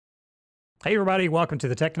Hey, everybody. Welcome to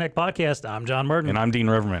the Tech Connect podcast. I'm John Martin. And I'm Dean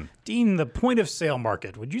Reverman. Dean, the point of sale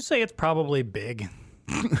market, would you say it's probably big?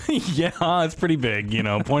 Yeah, it's pretty big.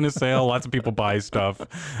 Point of sale, lots of people buy stuff.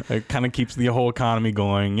 It kind of keeps the whole economy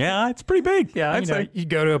going. Yeah, it's pretty big. Yeah, I'd say. you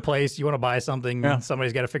go to a place, you want to buy something,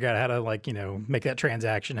 somebody's got to figure out how to, make that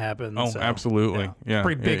transaction happen. Oh, absolutely. Yeah.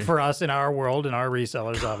 Pretty big for us in our world and our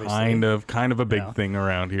resellers, obviously. Kind of a big thing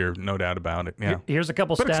around here, no doubt about it. Yeah. Here's a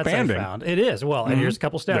couple But stats expanding. I found. It is. Well, and here's a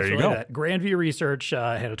couple stats. There you related go. to that. Grandview Research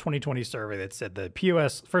had a 2020 survey that said the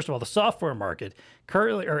POS, first of all, the software market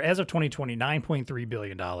currently, or as of 2020, $9.3 billion,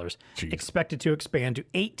 expected to expand to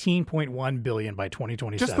 $18.1 billion by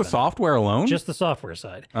 2027. Just the software alone? Just the software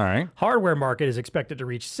side. All right. Hardware market is expected to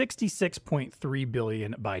reach $66.3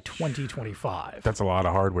 billion by 2025. That's a lot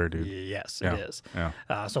of hardware, dude. Yes, it is.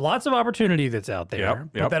 Yeah. So lots of opportunity that's out there,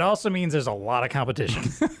 Yep. but that also means there's a lot of competition.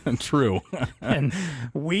 True. And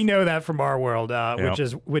we know that from our world,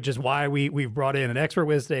 which is why we've brought in an expert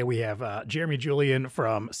with us today. We have Jeremy Julian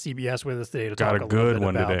from CBS with us today to talk a little bit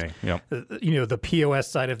about today. Yep. the POS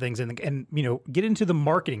side of things and get into the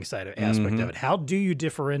marketing side of aspect of it. How do you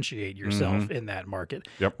differentiate yourself in that market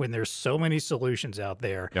when there's so many solutions out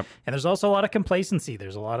there? Yep. And there's also a lot of complacency.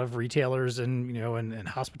 There's a lot of retailers and and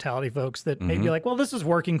hospitality folks that may be like, well, this is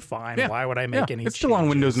working fine. Yeah. Why would I make any? It's still on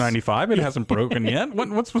Windows 95. It hasn't broken yet.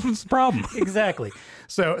 What's the problem? Exactly.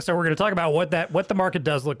 So we're going to talk about what the market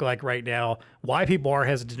does look like right now, why people are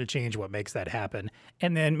hesitant to change, what makes that happen,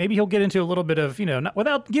 and then maybe he'll get into a little bit of not,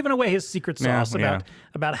 without giving away his secret sauce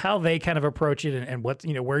about how they kind of approach it and what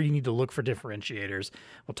where you need to look for differentiators.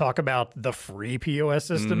 We'll talk about the free POS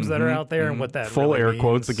systems that are out there and what that full really air means.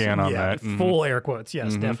 quotes again on that. Full air quotes,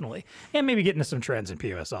 yes, definitely, and maybe get into some trends in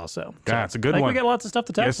POS also. Yeah, it's a good I think one. we got lots of stuff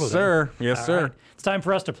to tackle. Yes, with sir. it. Yes, All sir. right. It's time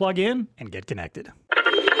for us to plug in and get connected.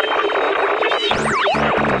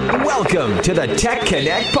 Welcome to the Tech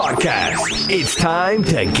Connect podcast. It's time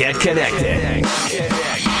to get connected.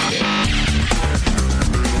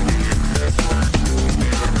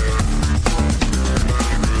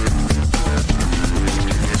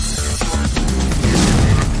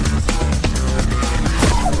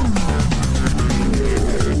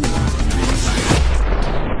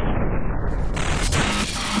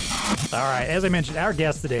 All right, as I mentioned, our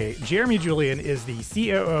guest today, Jeremy Julian, is the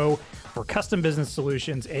COO for Custom Business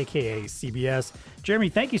Solutions, aka CBS. Jeremy,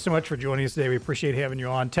 thank you so much for joining us today. We appreciate having you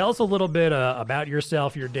on. Tell us a little bit about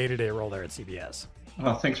yourself, your day-to-day role there at CBS.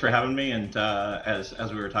 Well, thanks for having me. And as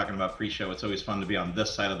we were talking about pre-show, it's always fun to be on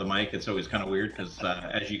this side of the mic. It's always kind of weird because,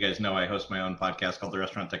 as you guys know, I host my own podcast called The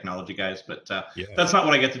Restaurant Technology Guys. But that's not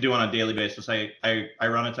what I get to do on a daily basis. I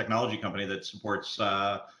run a technology company that supports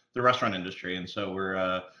the restaurant industry, and so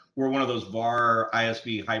we're one of those VAR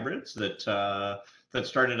ISV hybrids that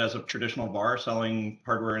started as a traditional VAR selling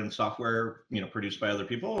hardware and software, produced by other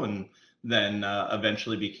people, and then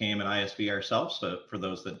eventually became an ISV ourselves. So for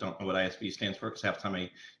those that don't know what ISV stands for, because half the time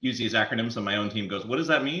I use these acronyms and my own team goes, what does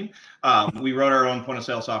that mean? We wrote our own point of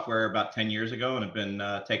sale software about 10 years ago and have been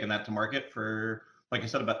taking that to market for, like I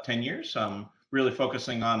said, about 10 years. Really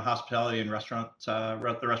focusing on hospitality and the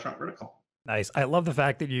restaurant vertical. Nice. I love the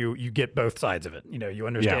fact that you get both sides of it. You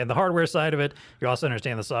understand the hardware side of it. You also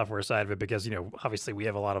understand the software side of it because, obviously we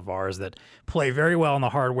have a lot of VARs that play very well on the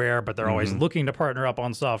hardware, but they're always looking to partner up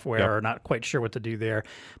on software or not quite sure what to do there.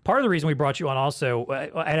 Part of the reason we brought you on also,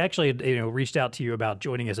 I actually, reached out to you about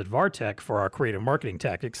joining us at VARTech for our creative marketing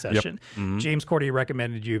tactics session. James Cordy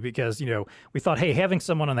recommended you because, we thought, hey, having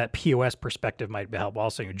someone on that POS perspective might help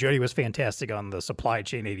also. Jody was fantastic on the supply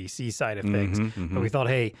chain ADC side of things, but we thought,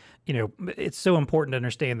 hey, it's so important to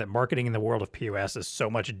understand that marketing in the world of POS is so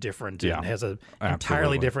much different and has an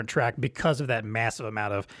entirely different track because of that massive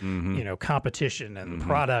amount of competition and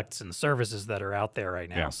products and services that are out there right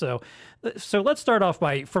now. So let's start off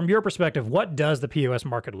by, from your perspective, what does the POS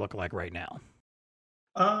market look like right now?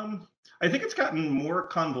 I think it's gotten more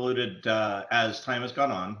convoluted as time has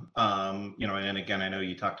gone on. And again, I know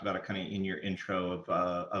you talked about it kind of in your intro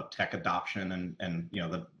of tech adoption and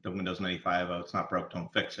the Windows 95. Oh, it's not broke,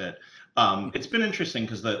 don't fix it. It's been interesting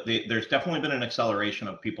because there's definitely been an acceleration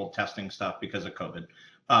of people testing stuff because of COVID.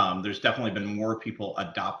 There's definitely been more people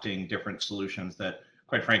adopting different solutions that,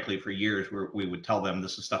 quite frankly, for years we would tell them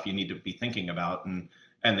this is stuff you need to be thinking about, and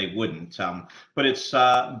they wouldn't. But it's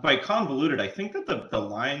by convoluted, I think that the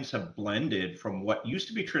lines have blended from what used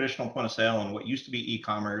to be traditional point of sale and what used to be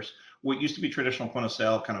e-commerce, what used to be traditional point of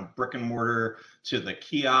sale, kind of brick and mortar, to the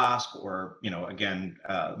kiosk or,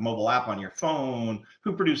 mobile app on your phone.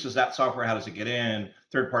 Who produces that software? How does it get in?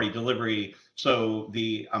 Third-party delivery. So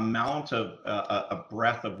the amount of a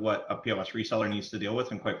breadth of what a POS reseller needs to deal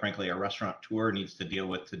with, and quite frankly, a restaurateur needs to deal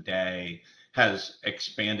with today, has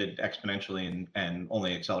expanded exponentially and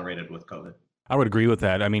only accelerated with COVID. I would agree with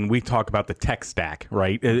that. I mean, we talk about the tech stack,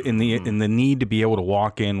 right? In the need to be able to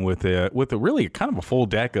walk in with a really kind of a full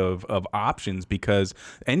deck of options, because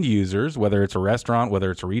end users, whether it's a restaurant, whether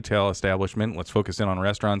it's a retail establishment, let's focus in on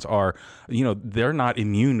restaurants, are, they're not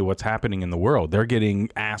immune to what's happening in the world. They're getting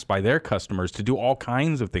asked by their customers to do all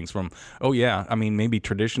kinds of things, from, maybe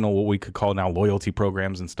traditional, what we could call now loyalty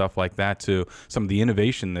programs and stuff like that, to some of the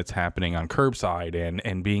innovation that's happening on curbside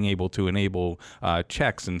and being able to enable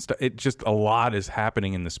checks and stuff. It just, a lot is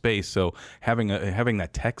happening in the space. So having that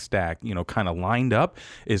tech stack, kind of lined up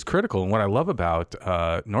is critical. And what I love about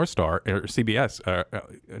North Star or CBS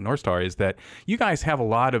North Star is that you guys have a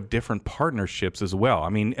lot of different partnerships as well. I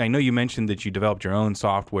mean, I know you mentioned that you developed your own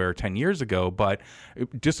software 10 years ago, but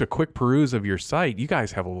just a quick peruse of your site, you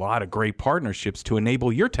guys have a lot of great partnerships to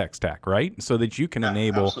enable your tech stack, right? So that you can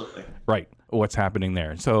enable Absolutely. Right, what's happening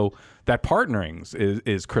there. So that partnering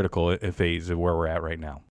is critical a phase of where we're at right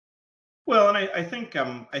now. Well, and I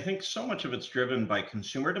think so much of it's driven by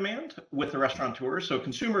consumer demand with the restaurateurs. So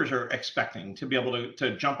consumers are expecting to be able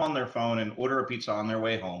to jump on their phone and order a pizza on their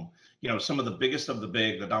way home. Some of the biggest of the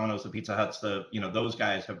big, the Domino's, the Pizza Huts, those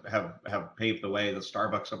guys have paved the way. The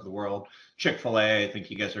Starbucks of the world, Chick-fil-A. I think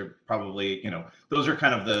you guys are probably, those are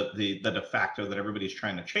kind of the de facto that everybody's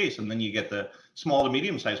trying to chase. And then you get the small to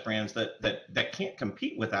medium sized brands that can't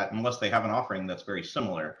compete with that unless they have an offering that's very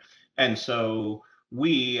similar. And so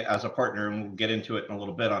we, as a partner, and we'll get into it in a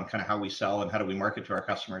little bit on kind of how we sell and how do we market to our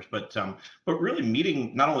customers, but really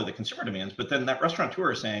meeting not only the consumer demands, but then that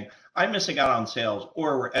restaurateur is saying, I'm missing out on sales,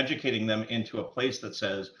 or we're educating them into a place that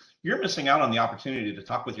says, you're missing out on the opportunity to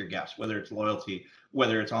talk with your guests, whether it's loyalty,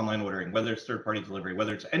 whether it's online ordering, whether it's third-party delivery,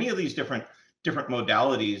 whether it's any of these different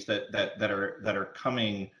modalities that are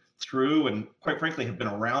coming through and quite frankly have been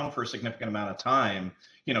around for a significant amount of time.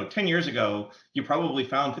 10 years ago, you probably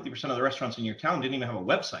found 50% of the restaurants in your town didn't even have a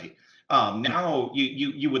website. Now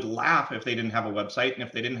you would laugh if they didn't have a website, and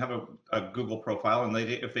if they didn't have a Google profile, and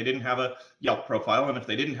if they didn't have a Yelp profile, and if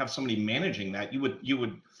they didn't have somebody managing that, you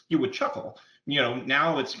would chuckle.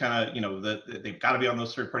 Now it's kind of, they've got to be on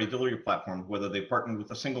those third-party delivery platforms, whether they partnered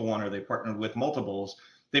with a single one or they partnered with multiples.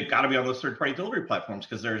 They've got to be on those third-party delivery platforms,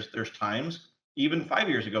 because there's times, even 5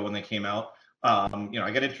 years ago when they came out, I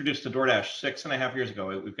got introduced to DoorDash 6.5 years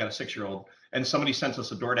ago. We've got a 6-year-old, and somebody sent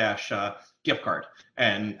us a DoorDash gift card.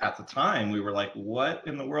 And at the time, we were like, what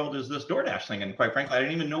in the world is this DoorDash thing? And quite frankly, I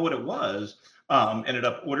didn't even know what it was. Ended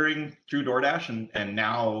up ordering through DoorDash, and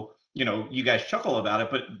now, you guys chuckle about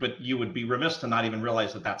it, but you would be remiss to not even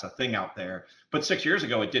realize that that's a thing out there. But 6 years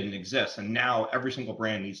ago, it didn't exist. And now every single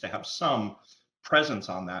brand needs to have some presence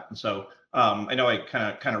on that. And so I know I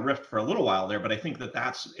kind of riffed for a little while there, but I think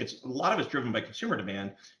it's a lot of it's driven by consumer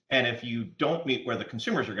demand. And if you don't meet where the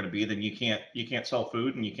consumers are going to be, then you can't sell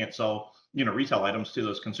food, and you can't sell retail items to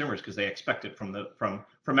those consumers, because they expect it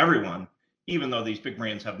from everyone, even though these big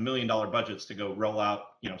brands have $1 million budgets to go roll out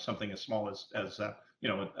something as small as an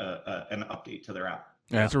update to their app.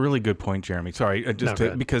 Yeah, that's a really good point, Jeremy. Sorry,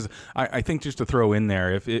 because I think just to throw in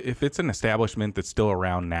there, if it's an establishment that's still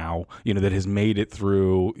around now, that has made it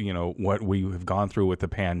through, what we have gone through with the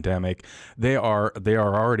pandemic, they are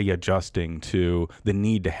already adjusting to the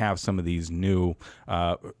need to have some of these new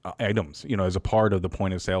items, as a part of the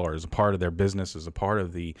point of sale, or as a part of their business, as a part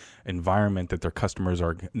of the environment that their customers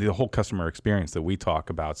are, the whole customer experience that we talk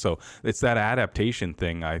about. So it's that adaptation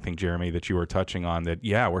thing, I think, Jeremy, that you were touching on, that,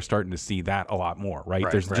 we're starting to see that a lot more, right?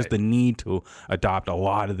 There's just the need to adopt a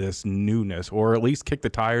lot of this newness, or at least kick the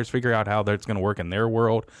tires, figure out how that's going to work in their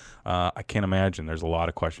world. I can't imagine there's a lot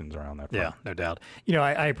of questions around that front. Yeah, no doubt.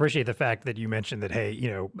 I appreciate the fact that you mentioned that, hey,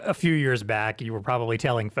 a few years back, you were probably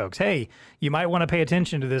telling folks, hey, you might want to pay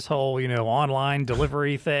attention to this whole, online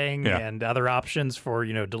delivery thing and other options for,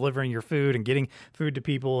 delivering your food and getting food to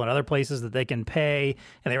people and other places that they can pay.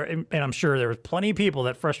 And I'm sure there was plenty of people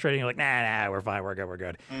that frustrating, like, nah, we're fine, we're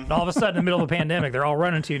good. And all of a sudden, in the middle of a pandemic, they're all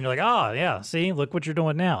running to you, and you're like, oh, yeah, see, look what you're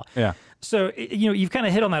doing now. Yeah. So, you've kind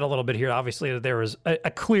of hit on that a little bit here. Obviously, there was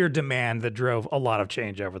a clear demand that drove a lot of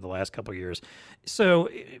change over the last couple of years. So,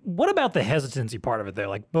 what about the hesitancy part of it, though?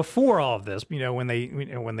 Like, before all of this, when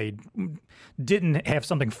they didn't have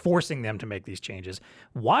something forcing them to make these changes,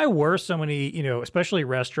 why were so many, especially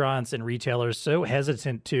restaurants and retailers, so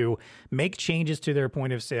hesitant to make changes to their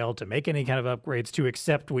point of sale, to make any kind of upgrades, to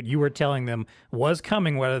accept what you were telling them was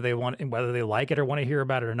coming, whether they like it or want to hear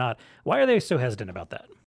about it or not? Why are they so hesitant about that?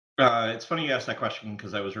 It's funny you asked that question,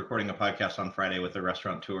 because I was recording a podcast on Friday with a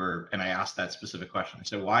restaurateur, and I asked that specific question. I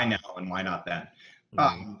said, why now and why not then?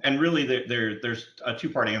 And really, there's a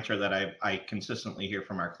two-part answer that I consistently hear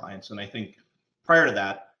from our clients. And I think prior to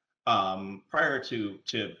that, prior to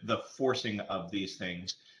the forcing of these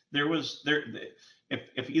things,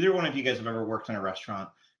 if either one of you guys have ever worked in a restaurant,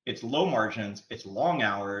 it's low margins, it's long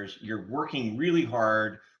hours, you're working really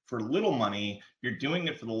hard for little money, you're doing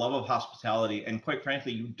it for the love of hospitality, and quite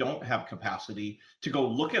frankly, you don't have capacity to go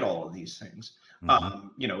look at all of these things.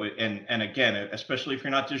 And again, especially if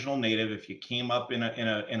you're not digital native, if you came up in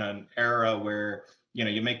an era where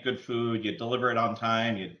you make good food, you deliver it on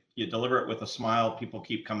time, you deliver it with a smile, people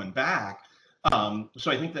keep coming back.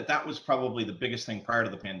 So I think that was probably the biggest thing prior to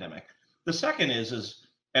the pandemic. The second is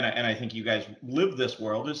and I think you guys live this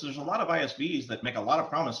world, is there's a lot of ISVs that make a lot of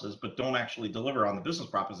promises but don't actually deliver on the business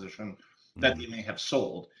proposition that they may have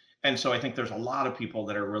sold. And so I think there's a lot of people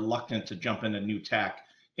that are reluctant to jump into new tech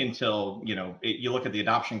until you look at the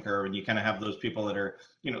adoption curve, and you kind of have those people that are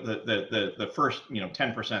the first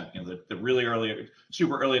 10%, the really early,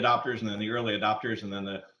 super early adopters, and then the early adopters, and then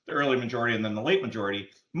the early majority, and then the late majority.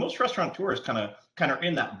 Most restaurateurs kind of are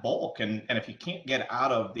in that bulk, and if you can't get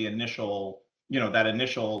out of the initial that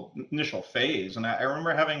initial phase. And I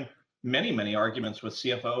remember having many arguments with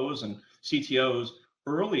CFOs and CTOs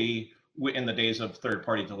early in the days of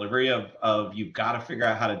third-party delivery of you've got to figure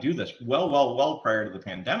out how to do this well prior to the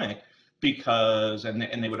pandemic, because and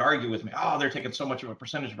they would argue with me, oh, they're taking so much of a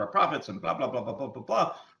percentage of our profits and blah blah blah blah blah blah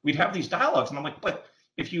blah. We'd have these dialogues, and I'm like, but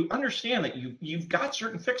if you understand that you've got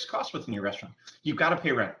certain fixed costs within your restaurant, you've got to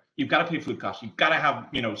pay rent, you've got to pay food costs, you've got to have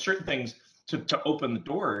certain things to open the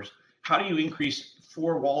doors. How do you increase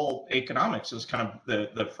four-wall economics is kind of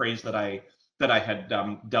the phrase that I had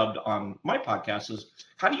dubbed on my podcast, is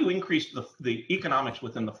how do you increase the economics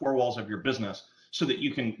within the four walls of your business so that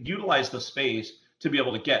you can utilize the space to be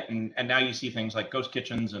able to get, and now you see things like ghost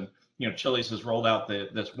kitchens, and Chili's has rolled out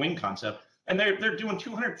this wing concept, and they're doing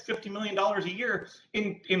 $250 million a year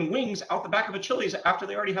in wings out the back of a Chili's after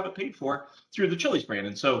they already have it paid for through the Chili's brand.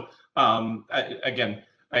 And so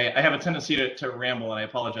I have a tendency to ramble, and I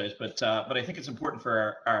apologize, but I think it's important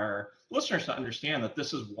for our listeners to understand that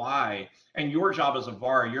this is why, and your job as a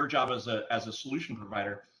VAR, your job as a solution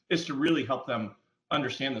provider, is to really help them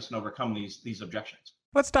understand this and overcome these objections.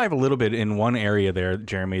 Let's dive a little bit in one area there,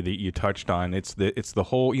 Jeremy, that you touched on. It's the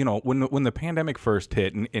whole, when the pandemic first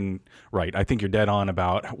hit, and right, I think you're dead on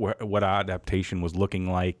about what adaptation was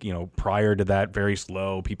looking like. Prior to that, very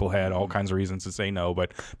slow. People had all kinds of reasons to say no,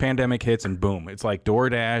 but pandemic hits and boom, it's like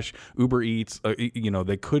DoorDash, Uber Eats.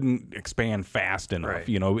 They couldn't expand fast enough.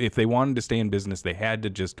 Right. If they wanted to stay in business, they had to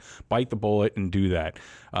just bite the bullet and do that.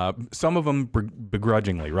 Some of them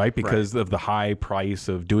begrudgingly, right, because of the high price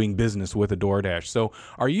of doing business with a DoorDash. So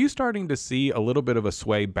are you starting to see a little bit of a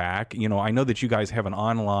sway back? I know that you guys have an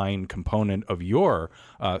online component of your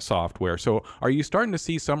software. So are you starting to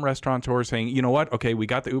see some restaurateurs saying, you know what, okay, we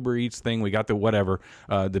got the Uber Eats thing, we got the whatever,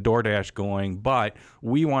 the DoorDash going, but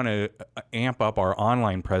we want to amp up our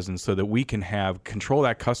online presence so that we can control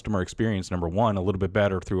that customer experience, number one, a little bit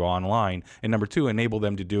better through online, and number two, enable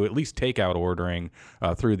them to do at least takeout ordering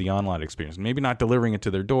through the online experience. Maybe not delivering it to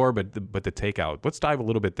their door, but the takeout. Let's dive a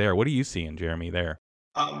little bit there. What are you seeing, Jeremy, there?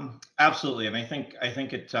 Absolutely. And I think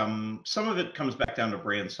it, some of it comes back down to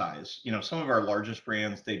brand size. Some of our largest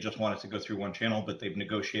brands, they just want it to go through one channel, but they've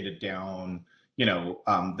negotiated down,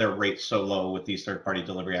 their rates so low with these third-party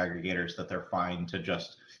delivery aggregators that they're fine to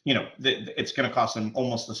just, it's going to cost them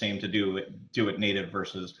almost the same to do it native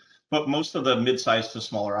versus, but most of the mid-sized to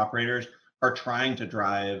smaller operators are trying to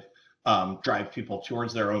drive people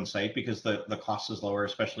towards their own site because the cost is lower,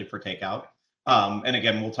 especially for takeout. And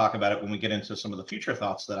again, we'll talk about it when we get into some of the future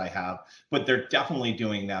thoughts that I have, but they're definitely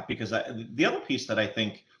doing that because the other piece that I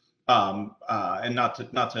think, and not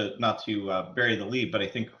to bury the lead, but I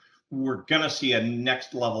think we're going to see a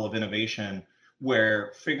next level of innovation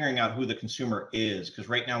where figuring out who the consumer is, because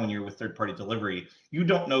right now when you're with third-party delivery, you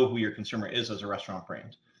don't know who your consumer is as a restaurant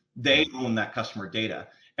brand. They own that customer data.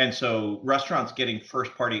 And so restaurants getting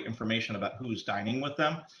first-party information about who's dining with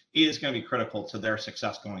them is going to be critical to their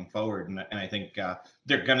success going forward. And I think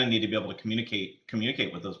they're going to need to be able to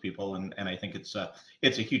communicate with those people. And I think it's a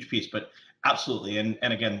huge piece. But absolutely. And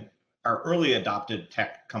again, our early adopted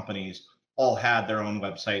tech companies all had their own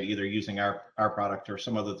website, either using our product or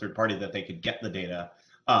some other third party that they could get the data.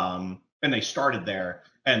 And they started there,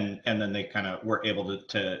 and then they kind of were able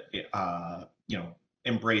to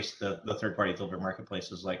embrace the third-party delivery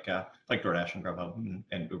marketplaces like DoorDash and Grubhub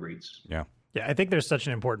and Uber Eats. Yeah. Yeah, I think there's such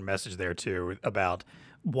an important message there too about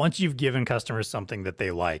once you've given customers something that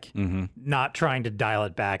they like, not trying to dial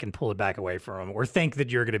it back and pull it back away from them, or think that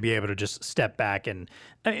you're going to be able to just step back and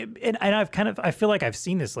I feel like I've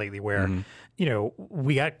seen this lately where, you know,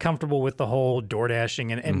 we got comfortable with the whole door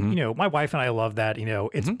dashing and you know, my wife and I love that. You know,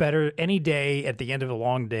 it's better any day at the end of a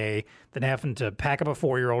long day than having to pack up a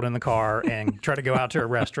 4-year-old in the car and try to go out to a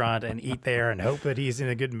restaurant and eat there and hope that he's in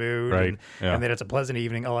a good mood and that it's a pleasant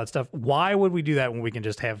evening, all that stuff. Why would we do that when we can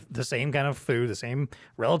just have the same kind of food, the same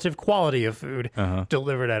relative quality of food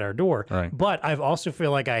delivered at our door? But I've also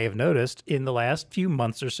feel like I have noticed in the last few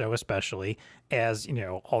months or so, especially as, you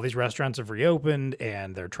know, all these restaurants have reopened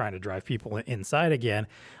and they're trying to drive people inside again,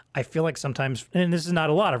 I feel like sometimes, and this is not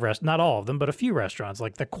a lot of not all of them, but a few restaurants,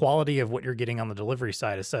 like the quality of what you're getting on the delivery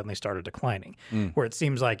side has suddenly started declining, where it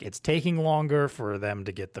seems like it's taking longer for them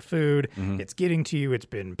to get the food. It's getting to you. It's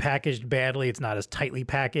been packaged badly. It's not as tightly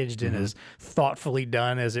packaged and as thoughtfully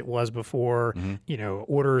done as it was before. You know,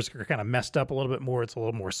 orders are kind of messed up a little bit more. It's a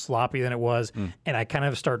little more sloppy than it was. And I kind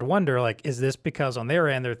of start to wonder, like, is this because on their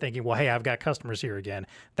end, they're thinking, well, hey, I've got customers here again.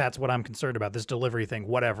 That's what I'm concerned about, this delivery thing,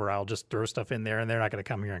 whatever. I'll just throw stuff in there and they're not going to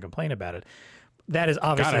come here and complain about it. That is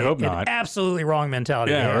obviously an absolutely wrong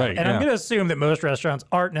mentality. Yeah, right. And I'm going to assume that most restaurants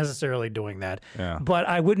aren't necessarily doing that. But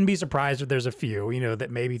I wouldn't be surprised if there's a few, you know, that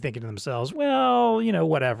may be thinking to themselves, well, you know,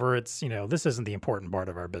 whatever. It's, you know, this isn't the important part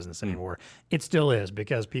of our business anymore. It still is,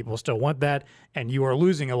 because people still want that. And you are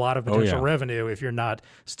losing a lot of potential revenue if you're not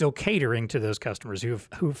still catering to those customers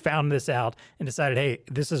who've found this out and decided, hey,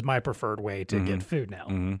 this is my preferred way to get food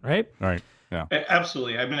now. Right? Right. Yeah,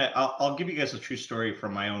 absolutely. I mean, I'll give you guys a true story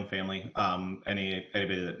from my own family.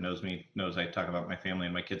 Anybody that knows me knows I talk about my family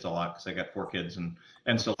and my kids a lot because I got 4 kids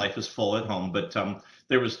and so life is full at home. But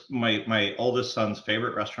there was my oldest son's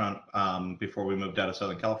favorite restaurant before we moved out of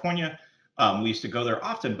Southern California. We used to go there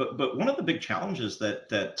often. But one of the big challenges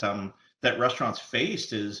that restaurants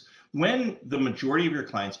faced is when the majority of your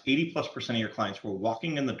clients, 80+% of your clients, were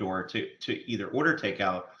walking in the door to either order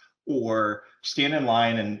takeout or stand in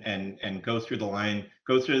line and go through the line,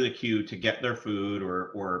 go through the queue to get their food,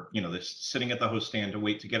 or you know, they're sitting at the host stand to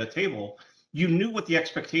wait to get a table. You knew what the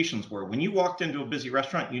expectations were. When you walked into a busy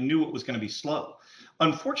restaurant, you knew it was going to be slow.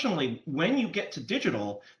 Unfortunately, when you get to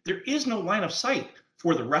digital, there is no line of sight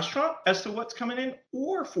for the restaurant as to what's coming in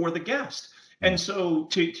or for the guest. And so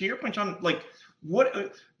to your point, John, like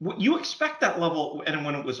what you expect that level, and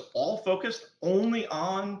when it was all focused only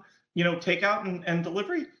on, you know, takeout and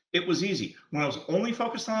delivery, it was easy. When I was only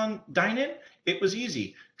focused on dine-in, it was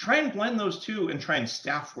easy. Try and blend those two and try and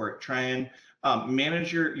staff for it. Try and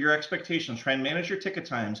manage your expectations. Try and manage your ticket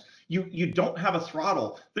times. You don't have a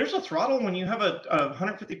throttle. There's a throttle when you have a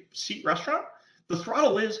 150-seat restaurant. The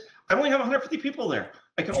throttle is, I only have 150 people there.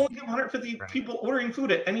 I can only have 150 people ordering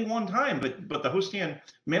food at any one time. But the host stand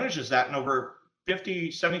manages that, and over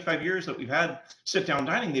 50, 75 years that we've had sit-down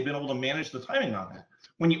dining, they've been able to manage the timing on that.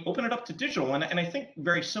 When you open it up to digital, and I think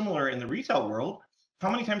very similar in the retail world,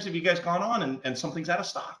 how many times have you guys gone on and something's out of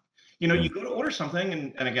stock? You know, you go to order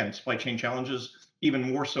something, and again, supply chain challenges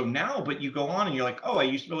even more so now, but you go on and you're like, oh, I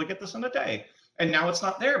used to be able to get this in a day. And now it's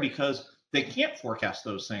not there because they can't forecast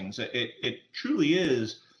those things. It truly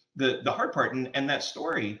is the hard part. And that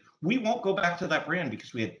story, we won't go back to that brand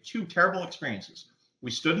because we had 2 terrible experiences.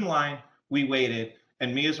 We stood in line, we waited,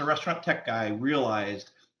 and me as a restaurant tech guy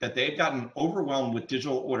realized that they had gotten overwhelmed with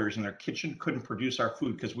digital orders and their kitchen couldn't produce our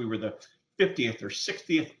food because we were the 50th or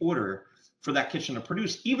 60th order for that kitchen to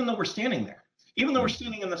produce, even though we're standing there. Even though we're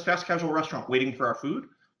standing in this fast casual restaurant waiting for our food,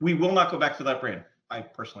 we will not go back to that brand. I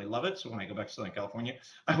personally love it. So when I go back to Southern California,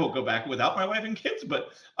 I will go back without my wife and kids. But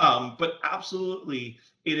absolutely,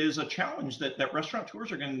 it is a challenge that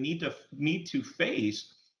restaurateurs are going to need to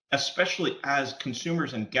face, especially as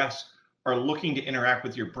consumers and guests are looking to interact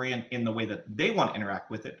with your brand in the way that they want to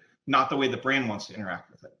interact with it, not the way the brand wants to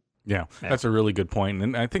interact with it. Yeah, that's a really good point.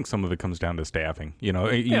 And I think some of it comes down to staffing. You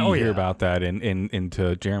know, you hear about that. And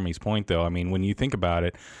to Jeremy's point, though, I mean, when you think about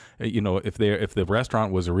it, you know, if the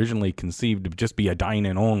restaurant was originally conceived to just be a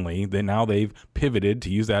dine-in only, then now they've pivoted,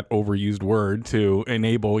 to use that overused word, to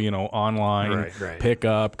enable, you know, online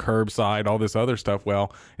pickup, curbside, all this other stuff.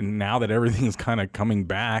 Well, and now that everything's kind of coming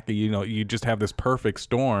back, you know, you just have this perfect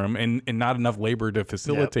storm and not enough labor to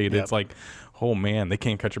facilitate it. It's like, oh man, they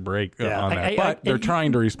can't catch a break Yeah. on that. But they're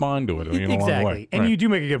trying to respond to it in a long way. Exactly. And Right. you do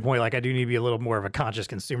make a good point. Like, I do need to be a little more of a conscious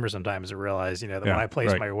consumer sometimes to realize, that when I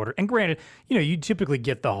place my order, and granted, you typically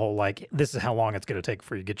get the whole, like, this is how long it's going to take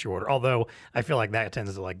for you to get your order. Although I feel like that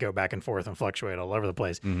tends to like go back and forth and fluctuate all over the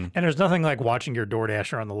place. And there's nothing like watching your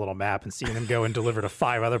DoorDasher on the little map and seeing them go and deliver to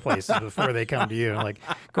 5 other places before they come to you. And like,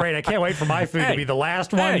 great, I can't wait for my food to be the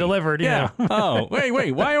last one delivered. Oh,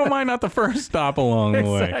 wait, why am I not the first stop along the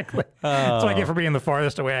way? Exactly. That's what I get for being the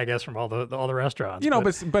farthest away, I guess, from all the restaurants.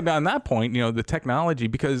 But on that point, the technology,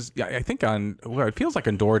 because I think it feels like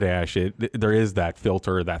on DoorDash, there is that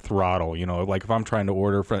filter, that throttle, like if I'm trying to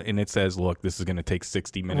order and it says, look, this is going to take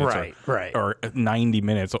 60 minutes or 90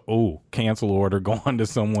 minutes. Oh, cancel order, go on to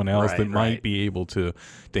someone else that might be able to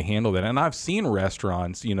handle that. And I've seen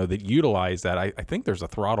restaurants, that utilize that. I think there's a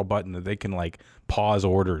throttle button that they can like pause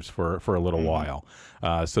orders for a little while,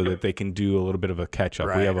 so that they can do a little bit of a catch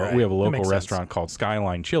up. We have a local restaurant called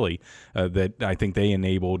Skyline Chili that I think they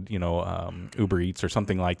enabled, Uber Eats or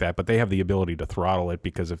something like that, but they have the ability to throttle it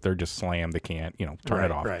because if they're just slammed, they can't, turn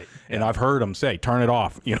it off. And I've heard them say, turn it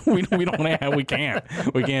off. We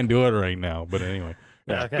can't do it right now. But anyway.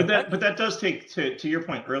 Yeah. But that does take, to your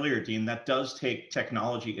point earlier, Dean, that does take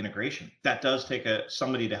technology integration. That does take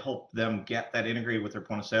somebody to help them get that integrated with their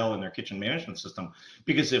point of sale and their kitchen management system.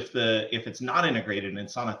 Because if it's not integrated and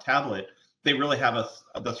it's on a tablet, they really have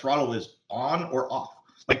the throttle is on or off.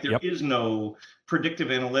 Like there is no predictive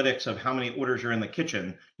analytics of how many orders are in the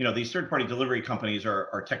kitchen. These third-party delivery companies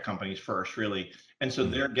are tech companies first, really. And so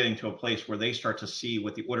they're getting to a place where they start to see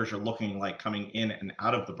what the orders are looking like coming in and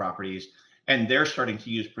out of the properties. And they're starting to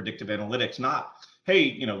use predictive analytics, not,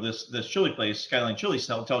 hey, this chili place, Skyline Chili,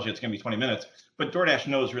 tells you it's going to be 20 minutes, but DoorDash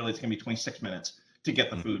knows really it's going to be 26 minutes to get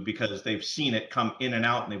the food because they've seen it come in and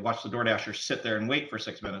out and they watch the DoorDashers sit there and wait for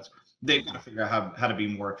 6 minutes. They've got to figure out how to be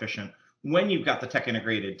more efficient. When you've got the tech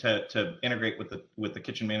integrated to integrate with the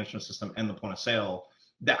kitchen management system and the point of sale,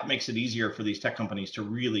 that makes it easier for these tech companies to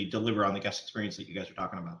really deliver on the guest experience that you guys are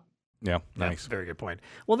talking about. Yeah, nice. That's a very good point.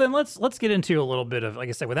 Well, then let's get into a little bit of, like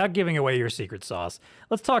I said, without giving away your secret sauce,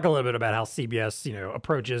 let's talk a little bit about how CBS,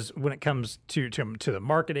 approaches when it comes to the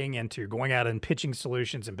marketing and to going out and pitching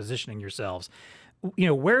solutions and positioning yourselves.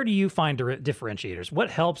 Where do you find differentiators? What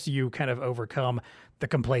helps you kind of overcome the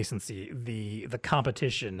complacency, the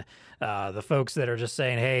competition, the folks that are just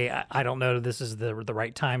saying, hey, I don't know this is the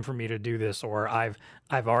right time for me to do this, or I've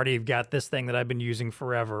already got this thing that I've been using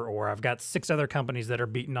forever, or I've got 6 other companies that are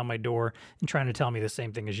beating on my door and trying to tell me the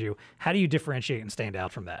same thing as you. How do you differentiate and stand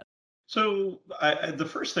out from that? So the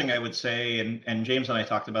first thing I would say, and James and I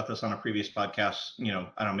talked about this on a previous podcast, I don't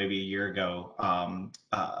know, maybe a year ago.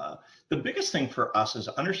 The biggest thing for us is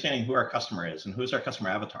understanding who our customer is and who's our customer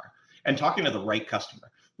avatar and talking to the right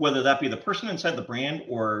customer, whether that be the person inside the brand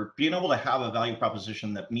or being able to have a value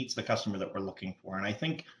proposition that meets the customer that we're looking for. And I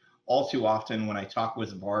think all too often when I talk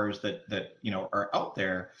with VARs that are out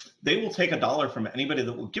there, they will take $1 from anybody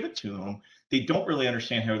that will give it to them. They don't really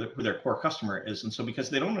understand who their core customer is. And so because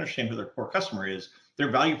they don't understand who their core customer is,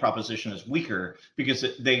 their value proposition is weaker because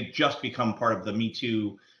they just become part of the Me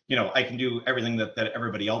Too, I can do everything that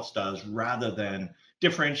everybody else does, rather than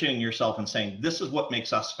differentiating yourself and saying, this is what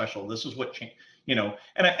makes us special. This is what,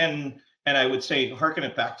 and I would say, harken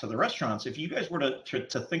it back to the restaurants. If you guys were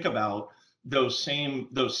to think about those same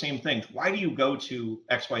things, why do you go to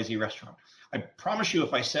XYZ restaurant? I promise you,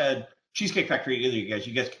 if I said Cheesecake Factory, either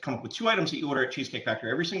you guys could come up with 2 items that you order at Cheesecake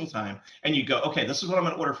Factory every single time, and you go, okay, this is what I'm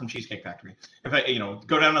going to order from Cheesecake Factory. If I,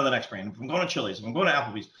 go down to the next brand, if I'm going to Chili's, if I'm going to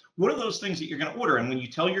Applebee's, what are those things that you're going to order? And when you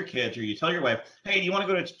tell your kids or you tell your wife, hey, do you want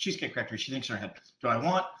to go to Cheesecake Factory? She thinks in her head, do I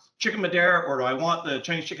want chicken Madeira or do I want the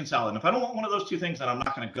Chinese chicken salad? And if I don't want one of those 2 things, then I'm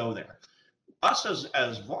not going to go there. Us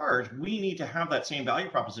as VARs, we need to have that same value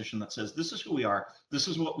proposition that says, this is who we are, this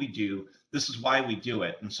is what we do, this is why we do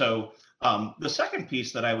it. And so the second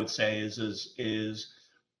piece that I would say is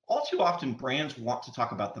all too often brands want to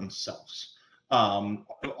talk about themselves.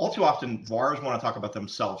 All too often VARs want to talk about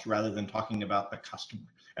themselves rather than talking about the customer.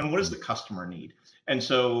 And what does the customer need? And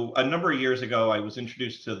so a number of years ago, I was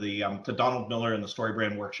introduced to to Donald Miller in the Story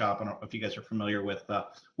Brand Workshop. I don't know if you guys are familiar with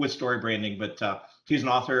story branding, but he's an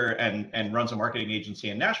author and runs a marketing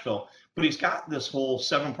agency in Nashville. But he's got this whole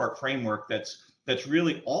 7-part framework that's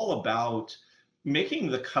really all about making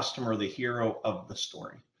the customer the hero of the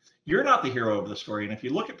story. You're not the hero of the story. And if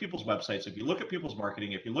you look at people's websites, if you look at people's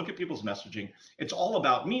marketing, if you look at people's messaging, it's all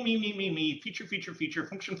about me, feature,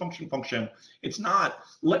 function. It's not,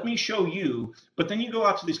 let me show you. But then you go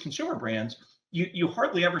out to these consumer brands, you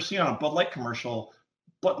hardly ever see on a Bud Light commercial,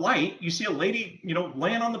 Bud Light, you see a lady,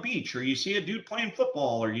 laying on the beach, or you see a dude playing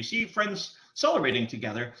football, or you see friends celebrating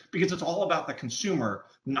together, because it's all about the consumer,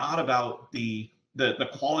 not about the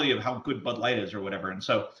quality of how good Bud Light is or whatever. And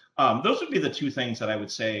so those would be the two things that I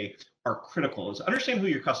would say are critical: is understand who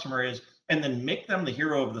your customer is, and then make them the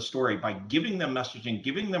hero of the story by giving them messaging,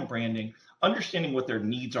 giving them branding, understanding what their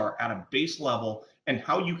needs are at a base level and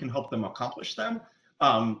how you can help them accomplish them.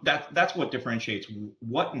 That's what differentiates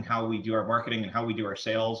what and how we do our marketing and how we do our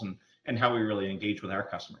sales and how we really engage with our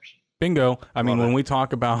customers. Bingo. I mean, when we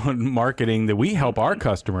talk about marketing that we help our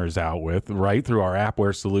customers out with, right, through our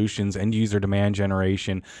Appware solutions, end user demand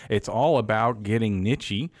generation, it's all about getting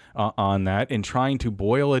niche-y on that and trying to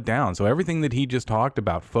boil it down. So everything that he just talked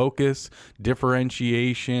about, focus,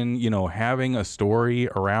 differentiation, having a story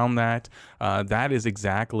around that, that is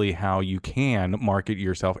exactly how you can market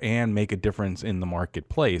yourself and make a difference in the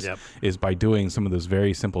marketplace, is by doing some of those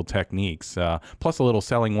very simple techniques, plus a little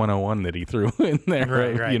selling 101 that he threw in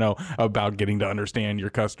there, right. About getting to understand your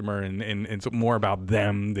customer and so more about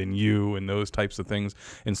them than you and those types of things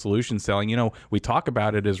in solution selling. We talk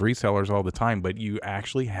about it as resellers all the time, but you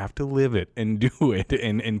actually have to live it and do it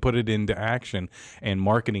and put it into action. And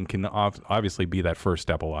marketing can obviously be that first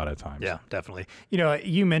step a lot of times. Yeah, definitely.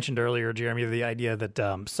 You mentioned earlier, Jeremy, the idea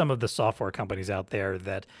that some of the software companies out there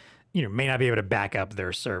that may not be able to back up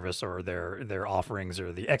their service or their offerings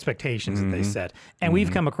or the expectations that they set. And we've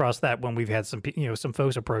come across that when we've had some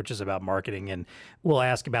folks approach us about marketing, and we'll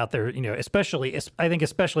ask about their, especially as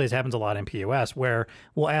it happens a lot in POS, where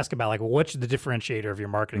we'll ask about what's the differentiator of your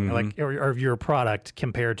marketing, or of your product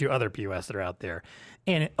compared to other POS that are out there.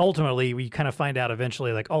 And ultimately, we kind of find out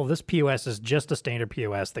eventually, this POS is just a standard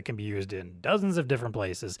POS that can be used in dozens of different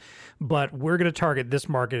places, but we're going to target this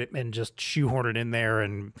market and just shoehorn it in there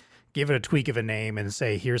and give it a tweak of a name and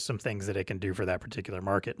say, here's some things that it can do for that particular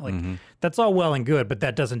market. That's all well and good, but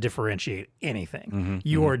that doesn't differentiate anything.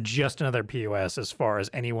 You are just another POS as far as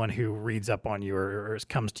anyone who reads up on you or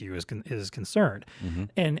comes to you is concerned.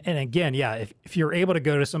 And again, if you're able to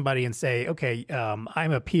go to somebody and say, okay,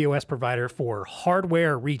 I'm a POS provider for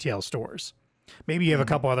hardware retail stores. Maybe you have a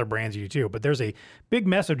couple other brands you do too, but there's a big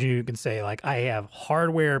message you can say, I have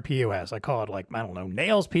hardware POS. I call it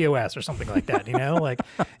nails POS or something like that,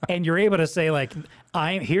 and you're able to say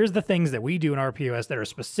here's the things that we do in our POS that are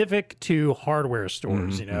specific to hardware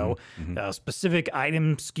stores, specific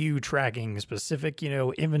item SKU tracking, specific,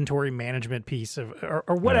 inventory management piece of,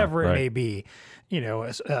 or whatever it may be,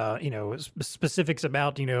 specifics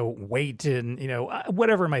about, weight and,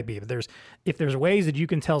 whatever it might be. But if there's ways that you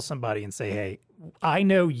can tell somebody and say, hey, I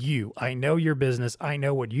know you, I know your business, I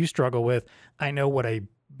know what you struggle with, I know what a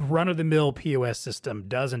run-of-the-mill POS system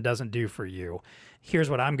does and doesn't do for you. Here's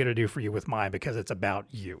what I'm going to do for you with mine because it's about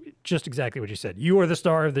you. Just exactly what you said. You are the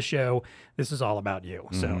star of the show. This is all about you.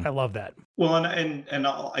 So I love that. Well, and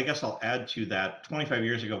I guess I'll add to that. 25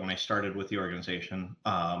 years ago when I started with the organization,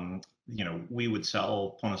 we would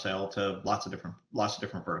sell point of sale to lots of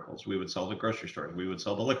different verticals. We would sell to grocery stores. We would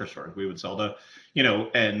sell to liquor stores. We would sell to,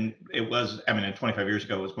 and it was, 25 years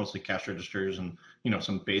ago, it was mostly cash registers and,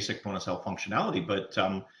 some basic point of sale functionality.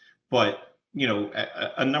 But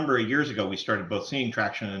a number of years ago, we started both seeing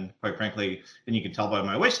traction and, quite frankly, and you can tell by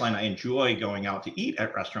my waistline, I enjoy going out to eat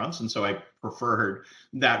at restaurants. And so I preferred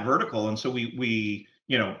that vertical. And so we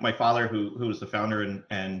my father, who was the founder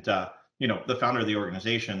and the founder of the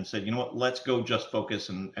organization, said, let's go just focus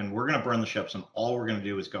and we're going to burn the ships. And all we're going to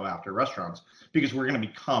do is go after restaurants because we're going to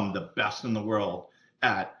become the best in the world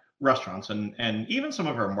at restaurants. And even some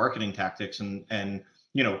of our marketing tactics and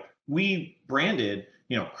we branded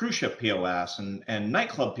cruise ship POS and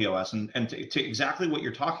nightclub POS and to exactly what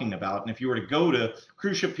you're talking about. And if you were to go to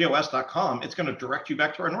cruiseshippos.com, it's going to direct you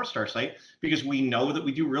back to our North Star site because we know that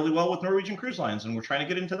we do really well with Norwegian Cruise Lines and we're trying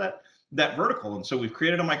to get into that vertical. And so we've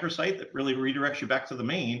created a microsite that really redirects you back to the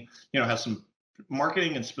main, has some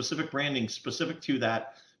marketing and specific branding specific to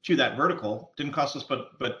that vertical. Didn't cost us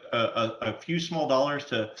but a few small dollars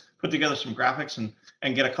to put together some graphics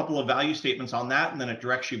and get a couple of value statements on that. And then it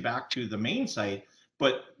directs you back to the main site.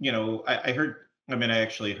 But, I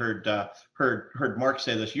actually heard Mark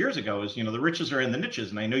say this years ago is, the riches are in the niches.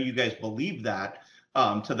 And I know you guys believe that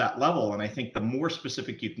to that level. And I think the more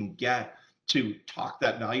specific you can get to talk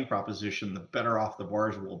that value proposition, the better off the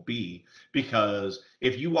bars will be. Because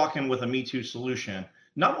if you walk in with a Me Too solution,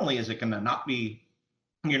 not only is it going to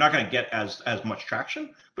you're not going to get as much traction,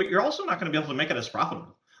 but you're also not going to be able to make it as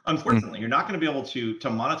profitable. Unfortunately, you're not going to be able to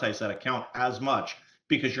monetize that account as much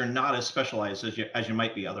because you're not as specialized as you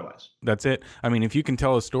might be otherwise. That's it. I mean, if you can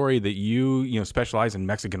tell a story that you specialize in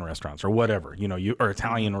Mexican restaurants or whatever, or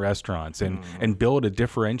Italian restaurants, and build a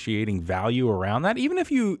differentiating value around that, even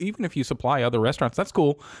if you supply other restaurants, that's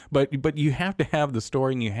cool. But you have to have the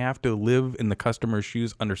story, and you have to live in the customer's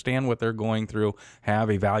shoes, understand what they're going through,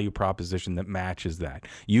 have a value proposition that matches that.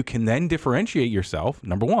 You can then differentiate yourself,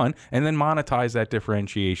 number one, and then monetize that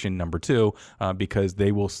differentiation, number two, because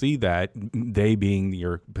they will see that, they being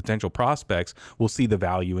your potential prospects, will see the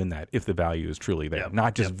value in that if the value is truly there,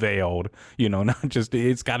 not just veiled, not just,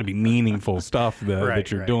 it's got to be meaningful stuff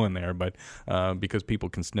that you're doing there, but because people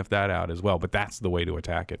can sniff that out as well. But that's the way to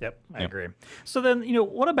attack it. Yep, I agree. So then,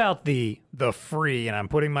 what about the free, and I'm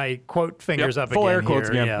putting my quote fingers up full again air quotes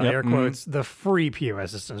here. again. Air quotes, the free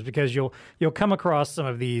POS systems, because you'll come across some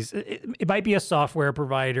of these. It might be a software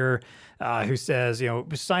provider who says,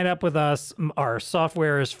 sign up with us, our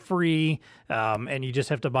software is free, and you just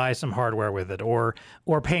have to buy some hardware with it, or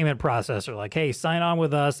payment processor, like, hey, sign on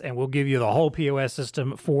with us and we'll give you the whole POS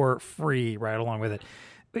system for free right along with it.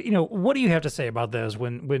 But, what do you have to say about those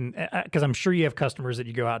when because I'm sure you have customers that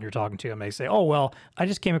you go out and you're talking to and they say, oh, well, I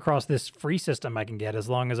just came across this free system I can get as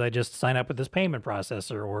long as I just sign up with this payment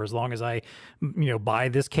processor, or as long as I, buy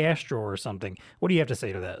this cash drawer or something. What do you have to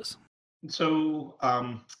say to those? So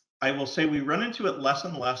I will say we run into it less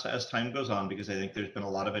and less as time goes on, because I think there's been a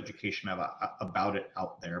lot of education about it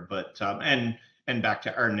out there. But and back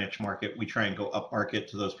to our niche market, we try and go up market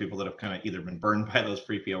to those people that have kind of either been burned by those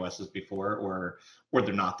free POSs before, or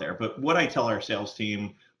they're not there. But what I tell our sales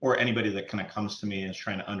team, or anybody that kind of comes to me and is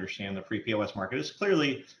trying to understand the free POS market, is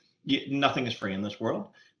clearly nothing is free in this world.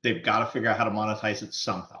 They've got to figure out how to monetize it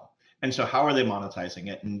somehow. And so how are they monetizing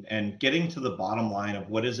it? And getting to the bottom line of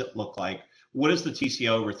what does it look like? What is the TCO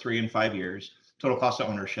over 3 and 5 years, total cost of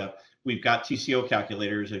ownership? We've got TCO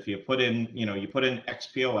calculators. If you put in, you put in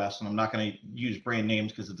XPOS, and I'm not going to use brand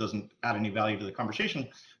names because it doesn't add any value to the conversation.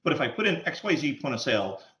 But if I put in XYZ point of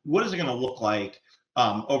sale, what is it going to look like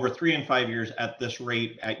over 3 and 5 years at this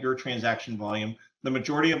rate, at your transaction volume? The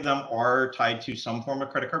majority of them are tied to some form of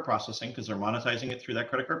credit card processing, because they're monetizing it through that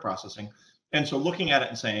credit card processing. And so looking at it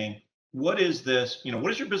and saying, what is this? What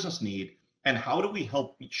does your business need? And how do we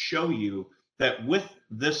help show you that with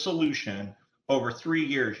this solution, over 3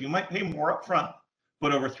 years, you might pay more upfront,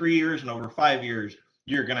 but over 3 years and over 5 years,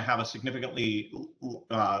 you're going to have a significantly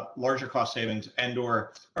larger cost savings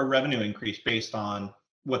and/or a revenue increase based on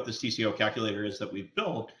what this TCO calculator is that we've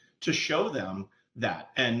built, to show them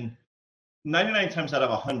that. And 99 times out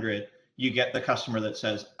of 100, you get the customer that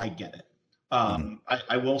says, I get it.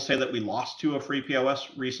 I will say that we lost to a free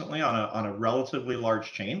POS recently on a relatively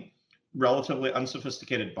large chain, relatively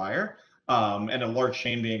unsophisticated buyer. And a large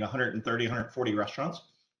chain being 130, 140 restaurants,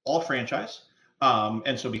 all franchise.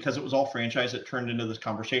 And so because it was all franchise, it turned into this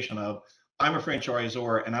conversation of, I'm a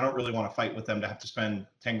franchisor and I don't really want to fight with them to have to spend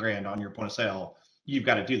 10 grand on your point of sale. You've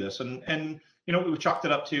got to do this. And we chalked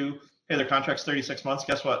it up to, hey, their contract's 36 months.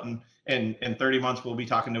 Guess what? In 30 months, we'll be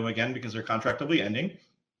talking to them again, because their contract will be ending.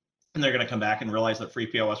 And they're going to come back and realize that free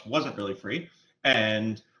POS wasn't really free.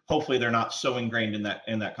 And hopefully they're not so ingrained in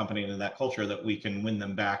that company and in that culture that we can win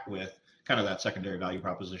them back with kind of that secondary value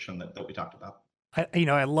proposition that we talked about.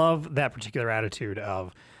 I love that particular attitude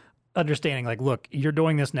of understanding, like, look, you're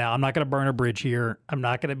doing this now. I'm not going to burn a bridge here. I'm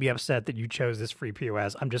not going to be upset that you chose this free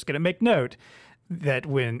POS. I'm just going to make note that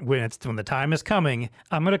when the time is coming,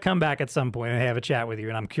 I'm going to come back at some point and have a chat with you,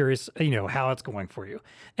 and I'm curious, how it's going for you.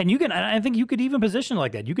 And I think you could even position it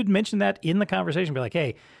like that. You could mention that in the conversation, be like,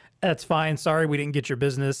 hey, that's fine. Sorry, we didn't get your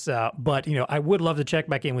business. But, I would love to check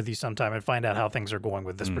back in with you sometime and find out how things are going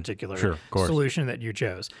with this particular solution that you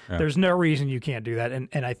chose. Yeah. There's no reason you can't do that.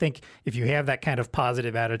 And I think if you have that kind of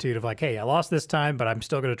positive attitude of like, hey, I lost this time, but I'm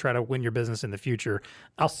still going to try to win your business in the future.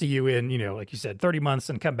 I'll see you in, like you said, 30 months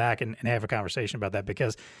and come back and have a conversation about that,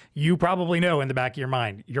 because you probably know in the back of your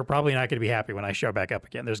mind, you're probably not going to be happy when I show back up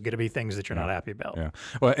again. There's going to be things that you're not happy about. Yeah.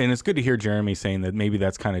 Well, and it's good to hear Jeremy saying that maybe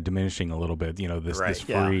that's kind of diminishing a little bit, this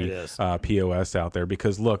free POS out there,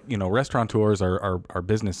 because look, restaurateurs are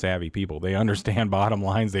business savvy people. They understand bottom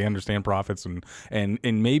lines, they understand profits, and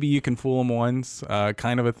maybe you can fool them once,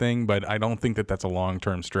 kind of a thing, but I don't think that that's a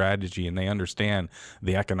long-term strategy, and they understand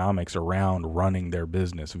the economics around running their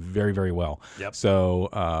business very, very well. Yep. So,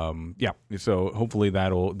 so hopefully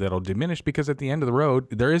that'll diminish, because at the end of the road,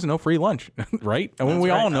 there is no free lunch, right? And when we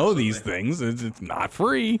all know these things, it's not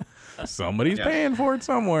free. Somebody's paying for it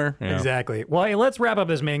somewhere. Exactly. Well, hey, let's wrap up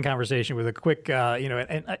this main conversation with a quick,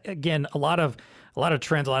 and again, a lot of a lot of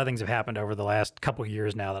trends, a lot of things have happened over the last couple of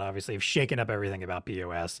years now that obviously have shaken up everything about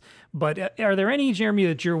POS. But are there any, Jeremy,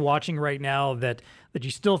 that you're watching right now that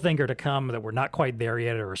you still think are to come, that we're not quite there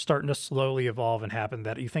yet, or are starting to slowly evolve and happen,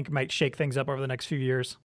 that you think might shake things up over the next few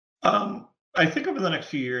years? I think over the next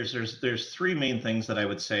few years, there's three main things that I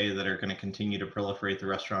would say that are going to continue to proliferate the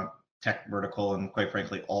restaurant tech vertical, and quite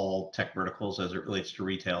frankly, all tech verticals as it relates to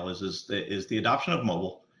retail, is the adoption of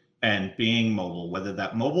mobile and being mobile. Whether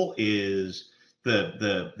that mobile is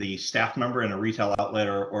the staff member in a retail outlet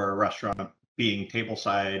or a restaurant being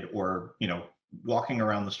tableside, or walking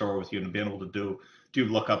around the store with you and being able to do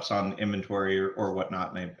lookups on inventory or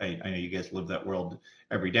whatnot. And I know you guys live that world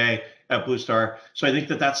every day at Blue Star. So I think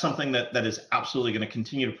that's something that is absolutely going to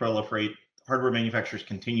continue to proliferate. Hardware manufacturers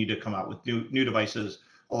continue to come out with new devices,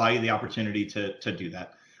 allow you the opportunity to do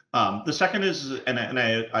that. The second is, and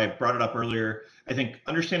I brought it up earlier, I think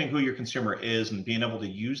understanding who your consumer is and being able to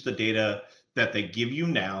use the data that they give you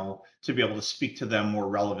now to be able to speak to them more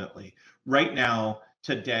relevantly. Right now,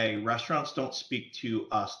 today, restaurants don't speak to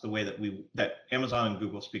us the way that Amazon and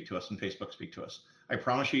Google speak to us and Facebook speak to us. I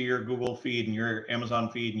promise you, your Google feed and your Amazon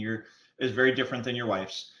feed and is very different than your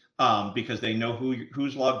wife's, because they know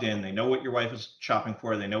who's logged in. They know what your wife is shopping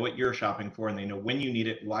for. They know what you're shopping for, and they know when you need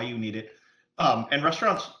it, why you need it. And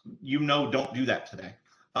restaurants, don't do that today.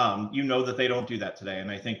 That they don't do that today.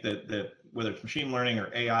 And I think that whether it's machine learning or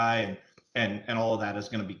AI and all of that is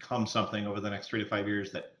going to become something over the next 3 to 5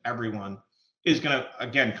 years that everyone is going to,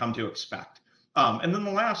 again, come to expect. And then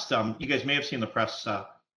the last, you guys may have seen the press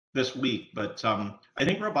this week, but I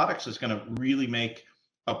think robotics is going to really make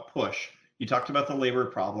a push. You talked about the labor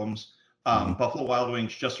problems. Buffalo Wild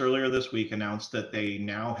Wings just earlier this week announced that they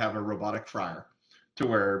now have a robotic fryer, to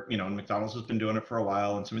where, McDonald's has been doing it for a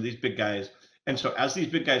while, and some of these big guys. And so as these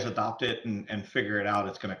big guys adopt it and figure it out,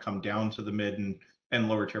 it's going to come down to the mid and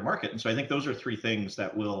lower tier market. And so I think those are three things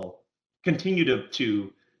that will continue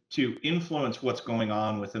to influence what's going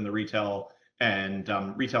on within the retail and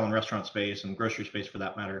restaurant space and grocery space, for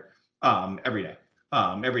that matter, every day.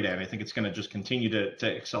 And I think it's going to just continue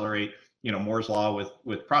to accelerate. Moore's law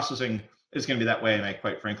with processing is going to be that way. And I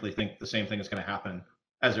quite frankly think the same thing is going to happen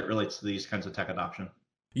as it relates to these kinds of tech adoption.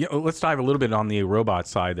 Yeah, let's dive a little bit on the robot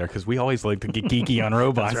side there, because we always like to get geeky on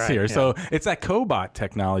robots here. Yeah. So it's that cobot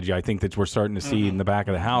technology, I think, that we're starting to see in the back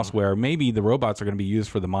of the house, where maybe the robots are going to be used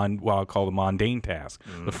for what I'll call the mundane task,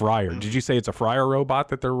 the fryer. Did you say it's a fryer robot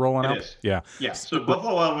that they're rolling out? It is. Yeah. Yeah. So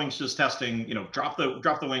Buffalo Wild Wings is testing, drop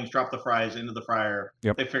the wings, drop the fries into the fryer.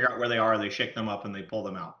 Yep. They figure out where they are, they shake them up, and they pull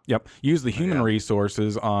them out. Yep. Use the human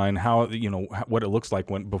resources on how, what it looks like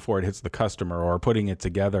before it hits the customer, or putting it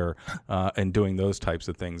together and doing those types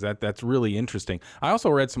of things. That's really interesting. I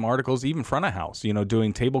also read some articles, even front of house,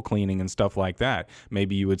 doing table cleaning and stuff like that.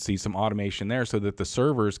 Maybe you would see some automation there so that the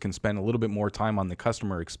servers can spend a little bit more time on the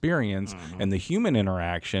customer experience and the human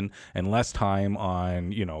interaction, and less time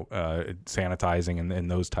on, sanitizing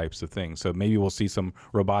and those types of things. So maybe we'll see some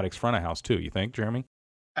robotics front of house too. You think, Jeremy?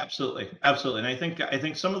 Absolutely. And I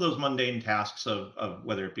think some of those mundane tasks of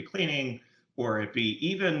whether it be cleaning or it be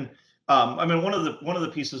even one of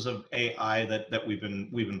the pieces of AI that we've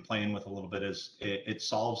been playing with a little bit is it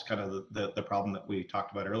solves kind of the problem that we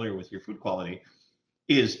talked about earlier with your food quality,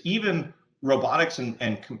 is even robotics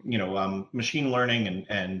and machine learning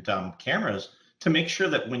and cameras, to make sure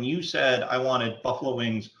that when you said I wanted buffalo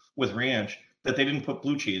wings with ranch, that they didn't put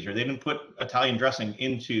blue cheese or they didn't put Italian dressing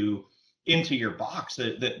into your box.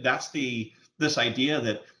 That's this idea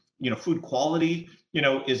that food quality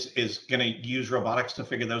is going to use robotics to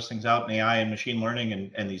figure those things out, and AI and machine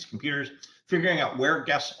learning and these computers figuring out where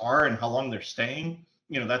guests are and how long they're staying.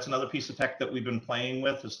 That's another piece of tech that we've been playing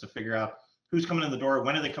with, is to figure out who's coming in the door,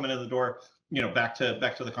 when are they coming in the door. Back to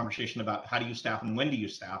the conversation about how do you staff and when do you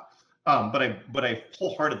staff. But I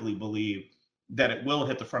wholeheartedly believe that it will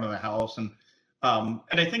hit the front of the house, and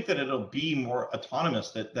I think that it'll be more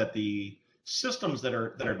autonomous. That the systems that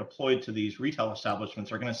are deployed to these retail establishments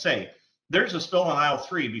are going to say, there's a spill on aisle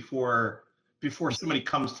 3 before somebody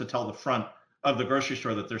comes to tell the front of the grocery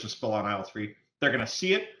store that there's a spill on aisle 3. They're going to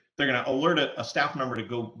see it. They're going to alert a staff member to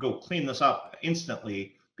go clean this up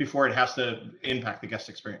instantly before it has to impact the guest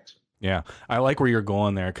experience. Yeah, I like where you're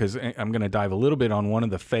going there, because I'm going to dive a little bit on one of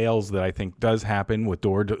the fails that I think does happen with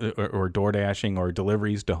door dashing or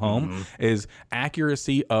deliveries to home is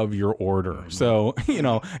accuracy of your order. So,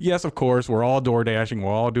 yes, of course, we're all door dashing,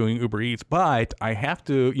 we're all doing Uber Eats, but I have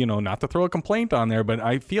to, not to throw a complaint on there, but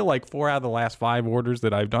I feel like 4 out of the last 5 orders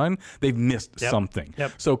that I've done, they've missed something.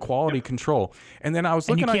 Yep. So quality control. And then I was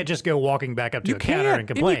looking, you can't just go walking back up to a counter and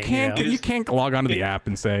complain. You can't log onto the app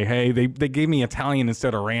and say, hey, they gave me Italian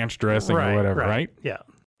instead of ranch dressing or whatever, right? Yeah.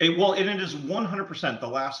 Well, and it is 100%. The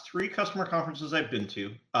last 3 customer conferences I've been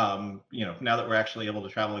to, now that we're actually able to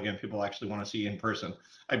travel again, people actually want to see in person.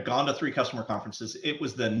 I've gone to 3 customer conferences. It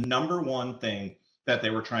was the number one thing that they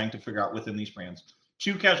were trying to figure out within these brands.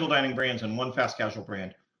 2 casual dining brands and 1 fast casual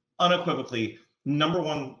brand. Unequivocally, number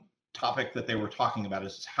one topic that they were talking about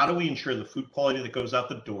is how do we ensure the food quality that goes out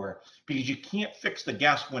the door? Because you can't fix the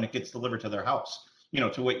guest when it gets delivered to their house.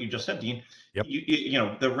 To what you just said, Dean. Yep.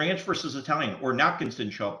 The ranch versus Italian, or napkins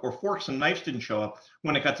didn't show up, or forks and knives didn't show up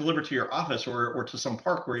when it got delivered to your office or to some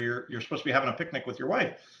park where you're supposed to be having a picnic with your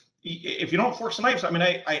wife. If you don't have forks and knives, I mean,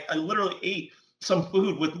 I literally ate some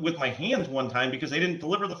food with my hands one time because they didn't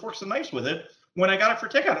deliver the forks and knives with it when I got it for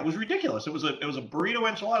takeout. It was ridiculous. It was a burrito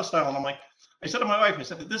enchilada style, and I'm like, I said to my wife, I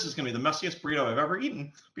said, this is going to be the messiest burrito I've ever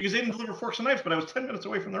eaten because they didn't deliver forks and knives, but I was 10 minutes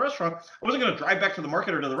away from the restaurant. I wasn't going to drive back to the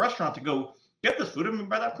market or to the restaurant to go get this food. I mean,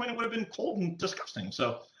 by that point, it would have been cold and disgusting.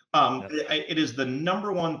 So it is the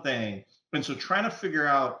number one thing. And so trying to figure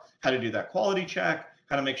out how to do that quality check,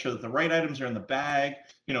 how to make sure that the right items are in the bag.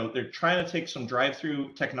 They're trying to take some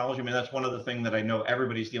drive-through technology. I mean, that's one of the things that I know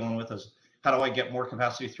everybody's dealing with is how do I get more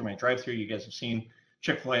capacity through my drive-through? You guys have seen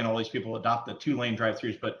Chick-fil-A and all these people adopt the 2-lane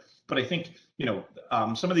drive-throughs, but I think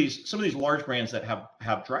some of these large brands that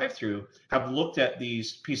have drive-through have looked at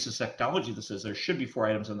these pieces of technology that says there should be 4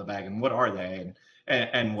 items in the bag, and what are they,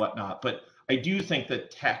 and whatnot. But I do think that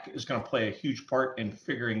tech is going to play a huge part in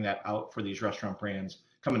figuring that out for these restaurant brands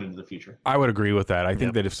coming into the future. I would agree with that. I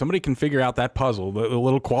think that if somebody can figure out that puzzle, the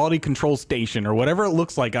little quality control station or whatever it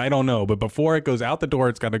looks like, I don't know, but before it goes out the door,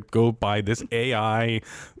 it's got to go by this AI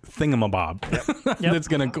thingamabob that's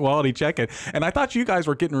going to quality check it. And I thought you guys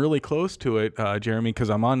were getting really close to it, Jeremy,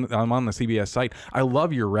 because I'm on the CBS site. I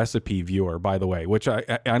love your recipe viewer, by the way, which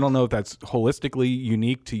I don't know if that's holistically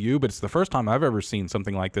unique to you, but it's the first time I've ever seen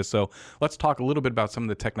something like this. So let's talk a little bit about some of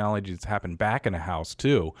the technology that's happened back in a house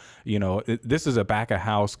too. This is a back of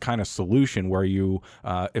house kind of solution where you,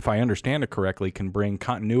 if I understand it correctly, can bring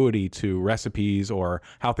continuity to recipes or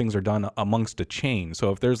how things are done amongst a chain.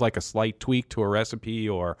 So if there's like a slight tweak to a recipe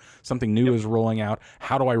or something new is rolling out,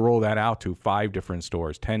 how do I roll that out to 5 different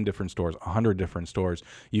stores, 10 different stores, 100 different stores?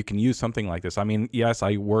 You can use something like this. I mean, yes,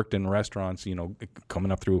 I worked in restaurants,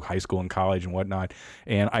 coming up through high school and college and whatnot,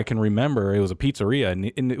 and I can remember it was a pizzeria,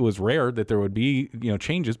 and it was rare that there would be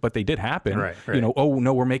changes, but they did happen. Right. Oh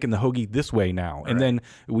no, we're making the hoagie this way now, and then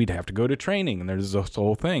we'd have to go to training, and there's this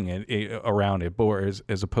whole thing around it, but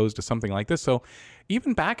as opposed to something like this. So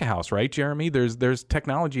even back of house, right, Jeremy? There's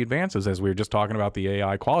technology advances, as we were just talking about the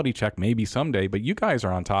AI quality check, maybe someday, but you guys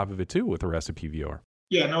are on top of it too with the recipe viewer.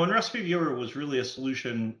 Yeah, no, and Recipe Viewer was really a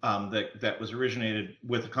solution that was originated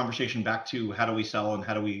with a conversation back to how do we sell and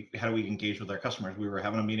how do we engage with our customers. We were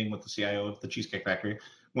having a meeting with the CIO of the Cheesecake Factory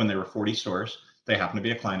when there were 40 stores. They happen to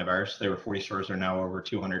be a client of ours. They were 40 stores. They're now over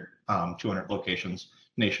 200 locations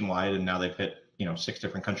nationwide, and now they've hit 6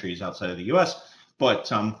 different countries outside of the U.S.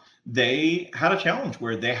 But they had a challenge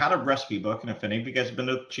where they had a recipe book, and if any of you guys have been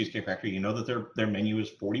to Cheesecake Factory, you know that their menu is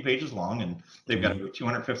 40 pages long, and they've got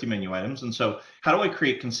 250 menu items. And so, how do I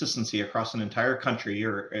create consistency across an entire country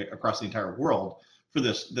or across the entire world for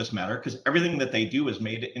this matter? Because everything that they do is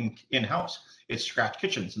made in-house. It's scratch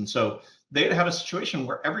kitchens, and so they had a situation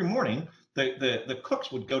where every morning the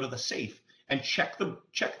cooks would go to the safe and check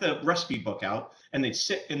the recipe book out, and they'd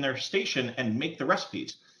sit in their station and make the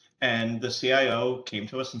recipes. And the CIO came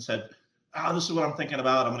to us and said, this is what I'm thinking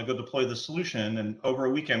about. I'm going to go deploy this solution. And over a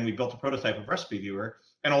weekend, we built a prototype of Recipe Viewer.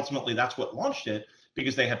 And ultimately, that's what launched it,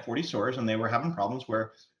 because they had 40 stores and they were having problems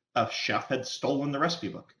where a chef had stolen the recipe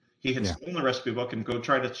book. He had stolen the recipe book and go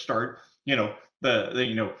try to start, the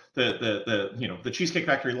Cheesecake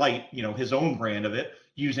Factory Light, his own brand of it,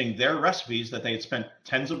 using their recipes that they had spent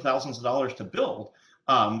tens of thousands of dollars to build.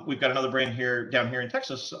 We've got another brand down here in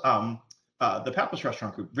Texas, the Pappas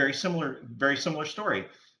Restaurant Group, very similar story.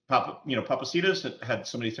 Pappasitas had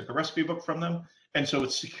somebody took a recipe book from them, and so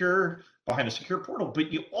it's secure behind a secure portal.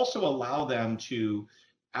 But you also allow them to,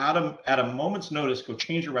 at a moment's notice, go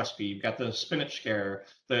change a recipe. You've got the spinach scare.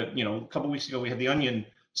 A couple of weeks ago we had the onion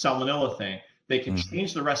salmonella thing. They can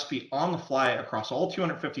change the recipe on the fly across all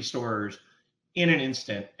 250 stores in an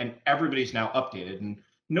instant, and everybody's now updated. And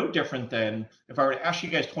no different than if I were to ask you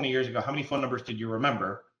guys 20 years ago, how many phone numbers did you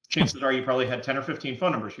remember? Chances are you probably had 10 or 15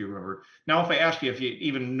 phone numbers you remember. Now, if I ask you if you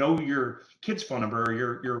even know your kid's phone number or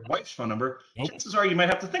your wife's phone number, chances are you might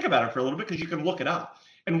have to think about it for a little bit, because you can look it up.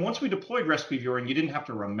 And once we deployed Recipe Viewer and you didn't have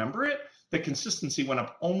to remember it, the consistency went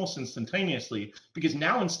up almost instantaneously, because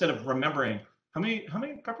now instead of remembering how many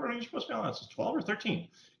pepperonis you're supposed to be on, it's 12 or 13.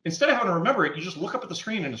 Instead of having to remember it, you just look up at the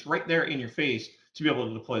screen and it's right there in your face to be able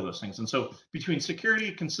to deploy those things. And so between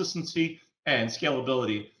security, consistency, and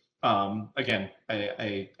scalability. Again,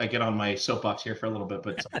 I get on my soapbox here for a little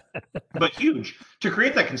bit, but huge to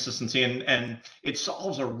create that consistency, and it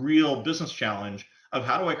solves a real business challenge of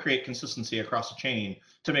how do I create consistency across a chain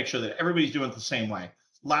to make sure that everybody's doing it the same way.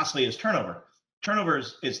 Lastly is turnover. Turnover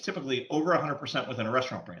is typically over 100% within a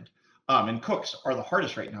restaurant brand. And cooks are the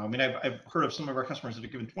hardest right now. I mean, I've heard of some of our customers that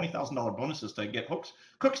have given $20,000 bonuses to get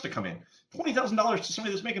cooks to come in. $20,000 to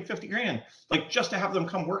somebody that's making 50 grand, like just to have them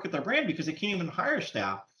come work at their brand because they can't even hire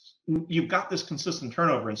staff. You've got this consistent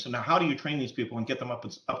turnover. And so now how do you train these people and get them up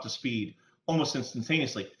to speed almost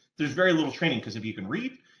instantaneously? There's very little training because if you can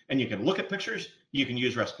read and you can look at pictures, you can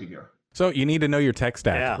use Recipe Viewer. So you need to know your tech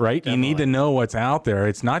stack, right? Definitely. You need to know what's out there.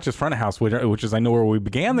 It's not just front of house, which is I know where we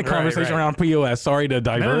began the conversation around POS. Sorry to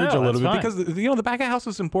diverge a little bit because the back of house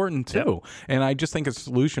is important too. And I just think as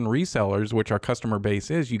solution resellers, which our customer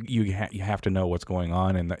base is, you have to know what's going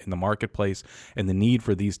on in the marketplace and the need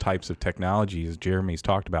for these types of technologies Jeremy's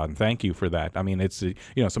talked about. And thank you for that. I mean, it's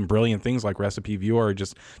some brilliant things like Recipe Viewer.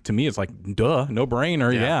 Just to me, it's like duh, no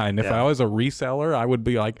brainer. Yeah. And if I was a reseller, I would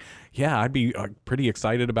be like, I'd be pretty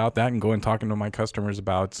excited about that and going talking to my customers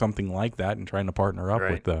about something like that and trying to partner up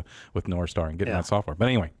with Northstar and getting that software. But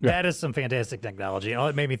anyway, that is some fantastic technology. And all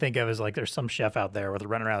it made me think of is like there's some chef out there with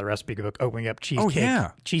running around the recipe book opening up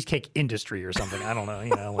cheesecake industry or something. I don't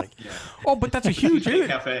know, like oh, but that's a huge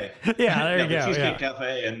cafe. Yeah, there you go. Cheesecake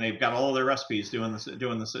Cafe, and they've got all of their recipes doing this,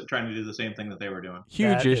 trying to do the same thing that they were doing.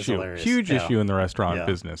 Huge issue in the restaurant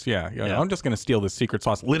business. I'm just going to steal the secret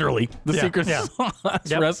sauce, literally the secret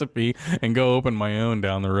sauce recipe, and go open my own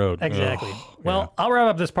down the road. Exactly. Well, I'll wrap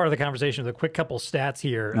up this part of the conversation with a quick couple stats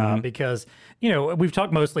here because, we've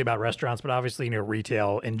talked mostly about restaurants, but obviously,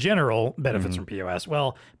 retail in general benefits from POS.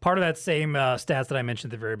 Well, part of that same stats that I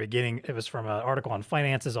mentioned at the very beginning, it was from an article on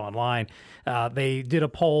Finances Online. They did a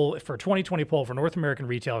poll for 2020 poll for North American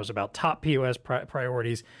retailers about top POS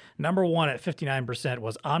priorities. Number one at 59%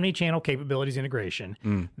 was omni-channel capabilities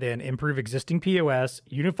integration, then improve existing POS,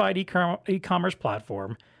 unified e-commerce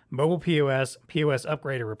platform, mobile POS, POS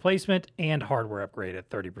upgrade or replacement, and hardware upgrade at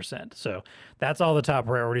 30%. So that's all the top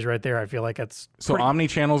priorities right there. I feel like that's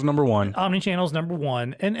omni-channel's number one. Omni-channel's number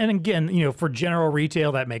one, and again, for general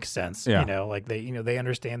retail that makes sense. Like they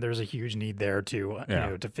understand there's a huge need there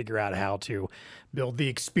to to figure out how to build the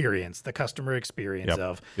experience, the customer experience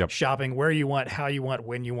of shopping where you want, how you want,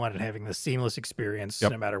 when you want, and having the seamless experience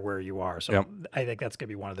no matter where you are. So I think that's going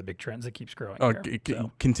to be one of the big trends that keeps growing. It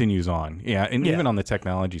continues on, and even on the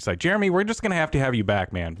technology side. Jeremy, we're just going to have you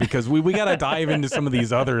back, man, because we got to dive into some of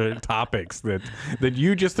these other topics that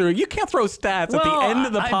you just threw. You can't throw stats at the end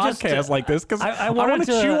of the podcast like this because I want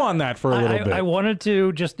to chew on that for a little bit. I wanted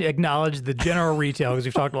to just acknowledge the general retail because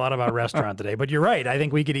we've talked a lot about restaurant today, but you're right. I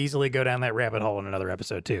think we could easily go down that rabbit hole in another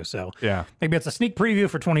episode too. So maybe it's a sneak preview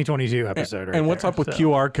for 2022 episode. And what's up with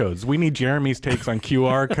QR codes? We need Jeremy's takes on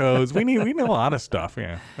QR codes. We need a lot of stuff.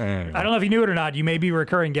 Yeah. Anyway. I don't know if you knew it or not. You may be a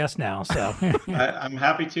recurring guest now. So I'm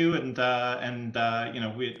happy to, and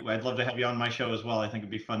I'd love to have you on my show as well. I think it'd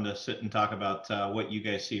be fun to sit and talk about what you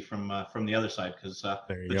guys see from the other side because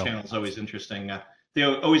the channel is always interesting.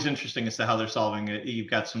 They're always interesting as to how they're solving it. You've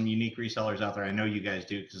got some unique resellers out there. I know you guys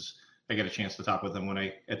do because I get a chance to talk with them when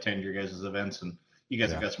I attend your guys' events, and you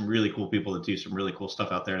guys have got some really cool people that do some really cool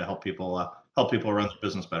stuff out there to help people run their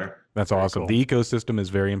business better. That's awesome. Cool. The ecosystem is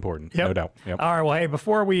very important, no doubt. All right, well, hey,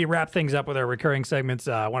 before we wrap things up with our recurring segments,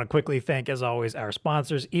 I want to quickly thank, as always, our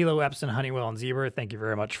sponsors, Elo, Epson, Honeywell, and Zebra. Thank you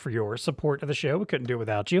very much for your support of the show. We couldn't do it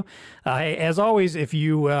without you. Hey, as always, if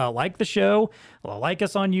you like the show, like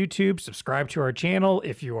us on YouTube, subscribe to our channel.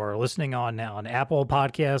 If you are listening on Apple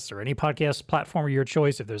Podcasts or any podcast platform of your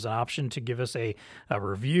choice, if there's an option to give us a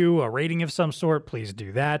review, a rating of some sort, please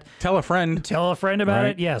do that. Tell a friend about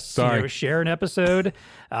it. Yes. Share an episode.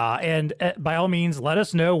 And by all means, let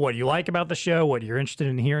us know what you like about the show, what you're interested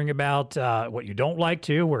in hearing about, what you don't like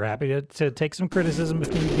too. We're happy to take some criticism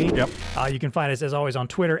if need be. You can find us, as always, on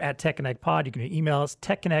Twitter at TechConnectPod. You can email us,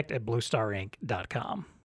 techconnect@bluestarinc.com.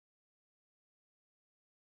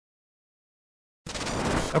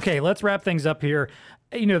 Okay, let's wrap things up here.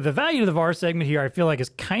 The value of the VAR segment here, I feel like is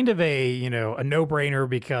kind of a no-brainer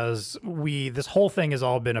because this whole thing has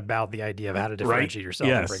all been about the idea of how to differentiate yourself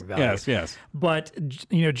and bring value. Yes. But,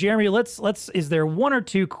 Jeremy, is there one or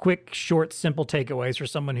two quick, short, simple takeaways for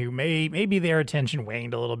someone who maybe their attention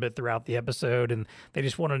waned a little bit throughout the episode and they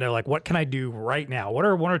just want to know, what can I do right now? What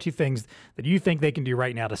are one or two things that you think they can do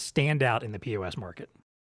right now to stand out in the POS market?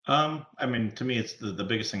 To me, it's the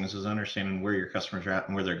biggest thing is understanding where your customers are at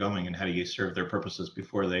and where they're going and how do you serve their purposes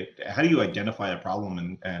how do you identify a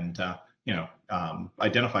problem and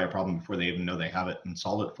identify a problem before they even know they have it and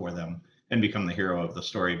solve it for them and become the hero of the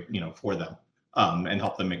story, for them, and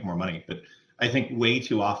help them make more money. But I think way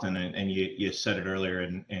too often, and you said it earlier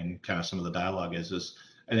in kind of some of the dialogue is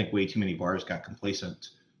I think way too many bars got complacent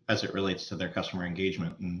as it relates to their customer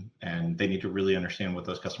engagement, and they need to really understand what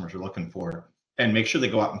those customers are looking for and make sure they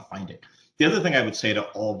go out and find it. The other thing I would say to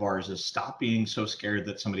all bars is stop being so scared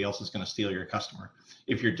that somebody else is going to steal your customer.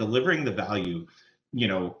 If you're delivering the value,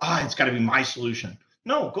 it's got to be my solution.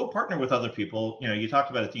 No, go partner with other people. You talked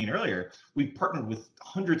about it, Dean, earlier. We've partnered with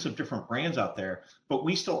hundreds of different brands out there, but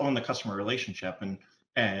we still own the customer relationship,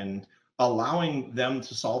 and allowing them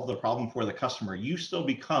to solve the problem for the customer. You still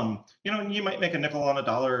become, you might make a nickel on a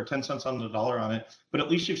dollar or 10 cents on the dollar on it, but at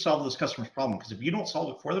least you've solved this customer's problem, because if you don't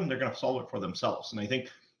solve it for them, they're going to solve it for themselves. And I think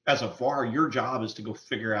as a VAR, your job is to go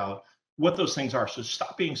figure out what those things are. So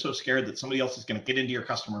stop being so scared that somebody else is going to get into your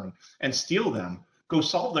customer and steal them. Go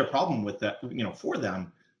solve their problem with that, for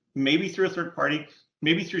them, maybe through a third party,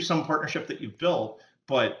 maybe through some partnership that you've built.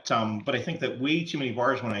 But I think that way too many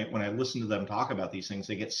VARs, when I listen to them talk about these things,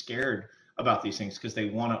 they get scared about these things because they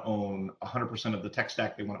want to own 100% of the tech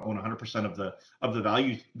stack. They want to own 100% of the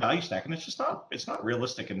value stack, and it's not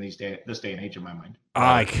realistic in this day and age, in my mind.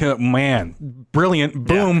 Man, brilliant!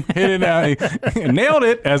 Boom, hit it, nailed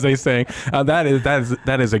it, as they say.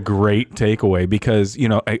 That is a great takeaway, because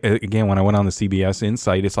again, when I went on the CBS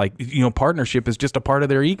Insight, it's like partnership is just a part of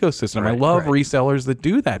their ecosystem. I love resellers that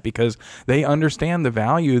do that, because they understand the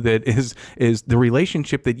value that is the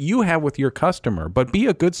relationship that you have with your customer. But be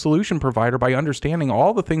a good solution provider by understanding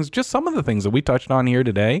all the things, just some of the things that we touched on here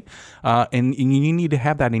today, and you need to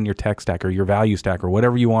have that in your tech stack or your value stack or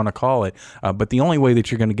whatever you want to call it. But the only way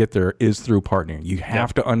that you're going to get there is through partnering. You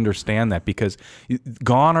have to understand that, because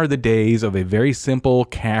gone are the days of a very simple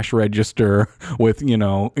cash register with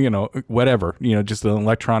whatever, just an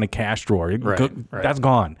electronic cash drawer. That's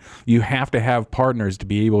gone. You have to have partners to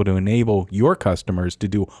be able to enable your customers to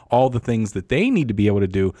do all the things that they need to be able to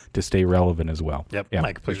do to stay relevant as well. Yep, yeah,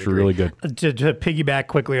 I completely it's agree. Really good. To piggyback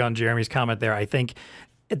quickly on Jeremy's comment there, I think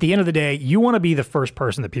at the end of the day, you want to be the first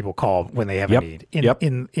person that people call when they have a need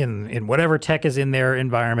in whatever tech is in their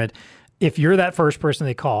environment. If you're that first person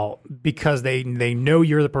they call, because they know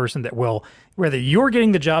you're the person that will, whether you're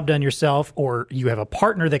getting the job done yourself or you have a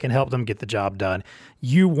partner that can help them get the job done,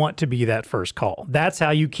 you want to be that first call. That's how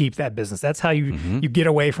you keep that business. That's how you get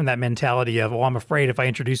away from that mentality of, I'm afraid if I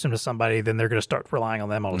introduce them to somebody, then they're going to start relying on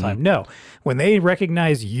them all the time. No, when they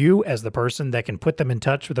recognize you as the person that can put them in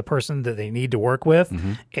touch with the person that they need to work with,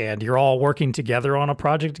 and you're all working together on a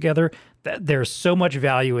project together, there's so much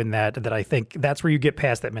value in that I think that's where you get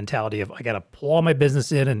past that mentality of, I got to pull all my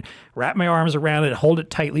business in and wrap my arms around it, hold it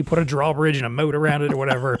tightly, put a drawbridge and a moat around it or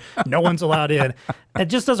whatever. No one's allowed in. It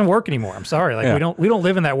just doesn't work anymore. I'm sorry. We don't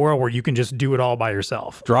live in that world where you can just do it all by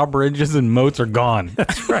yourself. Drawbridges and moats are gone.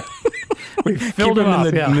 That's right. We filled them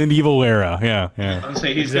in the medieval era. Yeah. I would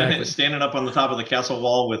say he's standing up on the top of the castle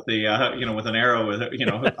wall with the with an arrow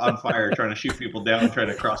on fire, trying to shoot people down, trying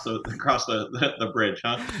to cross the bridge,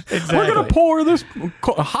 huh? Exactly. We're gonna pour this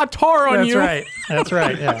hot tar on you. That's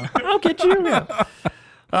right. Yeah. I'll get you. Yeah.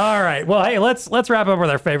 All right. Well, hey, let's wrap up with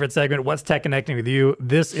our favorite segment, What's Tech Connecting with You?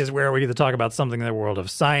 This is where we get to talk about something in the world of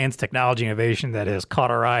science, technology, innovation that has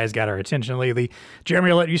caught our eyes, got our attention lately.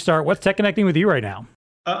 Jeremy, I'll let you start. What's Tech Connecting with You right now?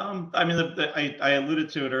 I alluded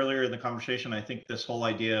to it earlier in the conversation. I think this whole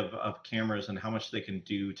idea of cameras and how much they can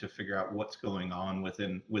do to figure out what's going on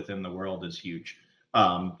within the world is huge.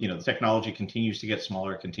 The technology continues to get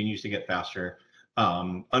smaller, continues to get faster.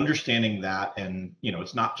 Understanding that, and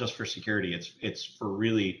it's not just for security, it's for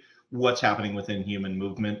really what's happening within human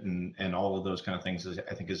movement and all of those kind of things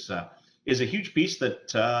is a huge piece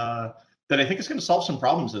that I think is going to solve some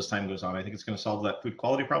problems as time goes on. I think it's going to solve that food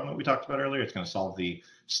quality problem that we talked about earlier. It's going to solve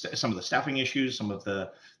some of the staffing issues, some of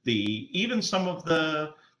the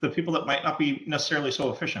people that might not be necessarily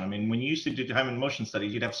so efficient. I mean, when you used to do time and motion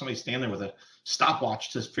studies, you'd have somebody stand there with a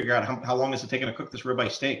stopwatch to figure out how long is it taking to cook this ribeye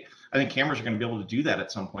steak. I think cameras are going to be able to do that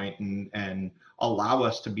at some point and allow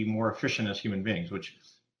us to be more efficient as human beings, which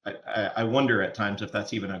I wonder at times if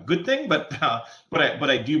that's even a good thing, but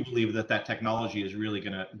I do believe that technology is really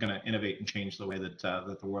gonna innovate and change the way that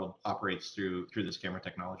the world operates through this camera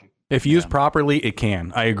technology. If used properly, it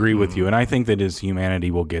can. I agree with you, and I think that as humanity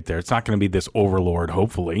will get there. It's not going to be this overlord,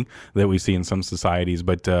 hopefully, that we see in some societies,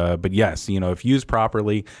 but yes, if used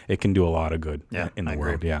properly, it can do a lot of good in the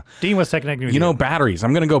world. Yeah. Dean, what's Tech Connecting with you? Batteries.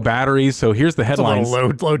 I'm going to go batteries. So here's the headlines. It's a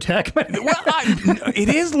little low tech. Well, it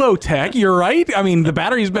is low tech. You're right. I mean, the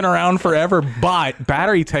batteries been around forever, but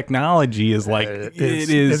battery technology is like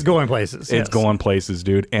it's going places. It's going places,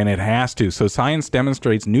 dude, and it has to. So science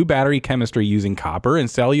demonstrates new battery chemistry using copper and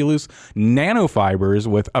cellulose nanofibers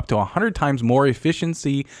with up to 100 times more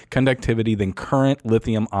efficiency conductivity than current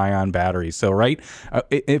lithium-ion batteries. So, right,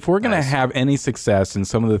 if we're going to have any success in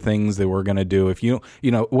some of the things that we're going to do, if you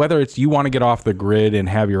know, whether it's you want to get off the grid and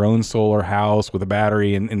have your own solar house with a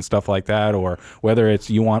battery and stuff like that, or whether it's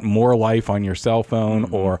you want more life on your cell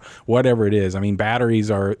phone or whatever it is. I mean,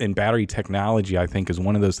 batteries are, and battery technology, I think, is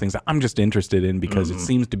one of those things that I'm just interested in because it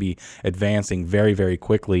seems to be advancing very, very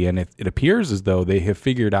quickly. And it appears as though they have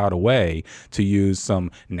figured out a way to use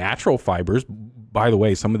some natural fibers. By the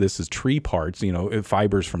way, some of this is tree parts, you know,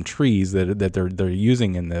 fibers from trees that they're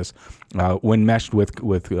using in this when meshed with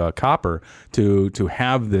copper to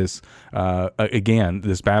have this again,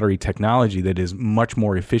 this battery technology that is much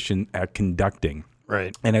more efficient at conducting.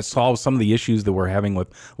 Right. And it solves some of the issues that we're having with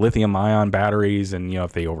lithium-ion batteries, and, you know,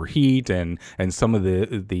 if they overheat and some of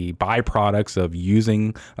the byproducts of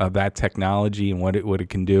using that technology and what it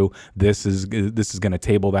can do. This is going to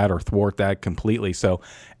table that or thwart that completely. So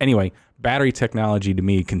anyway, battery technology to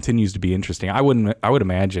me continues to be interesting. I would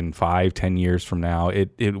imagine 5-10 years from now,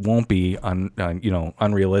 it won't be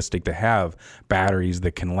unrealistic to have batteries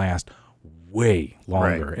that can last way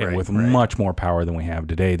longer and with much more power than we have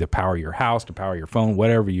today to power your house, to power your phone,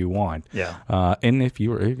 whatever you want. Yeah. And if you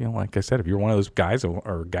were, you know, like I said, if you're one of those guys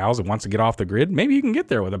or gals that wants to get off the grid, maybe you can get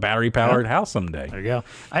there with a battery powered house someday. There you go.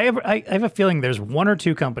 I have a feeling there's one or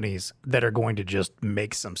two companies that are going to just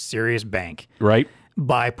make some serious bank. Right.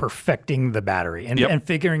 By perfecting the battery and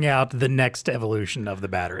figuring out the next evolution of the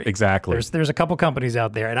battery. Exactly. There's a couple companies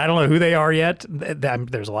out there, and I don't know who they are yet.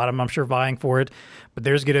 There's a lot of them, I'm sure, vying for it. But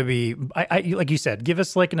there's going to be, like you said, give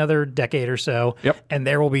us like another decade or so, and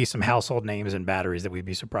there will be some household names in batteries that we'd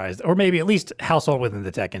be surprised, or maybe at least household within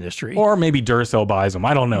the tech industry. Or maybe Duracell buys them.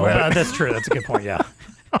 I don't know. Well, that's true. That's a good point, yeah.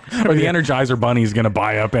 Or the Energizer Bunny is going to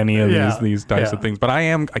buy up any of these types of things. But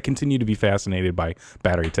I continue to be fascinated by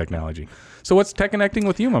battery technology. So what's tech connecting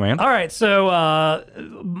with you, my man? All right, so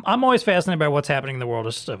I'm always fascinated by what's happening in the world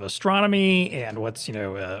of astronomy and what's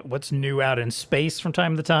new out in space from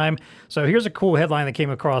time to time. So here's a cool headline that came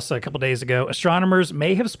across a couple days ago. Astronomers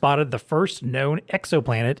may have spotted the first known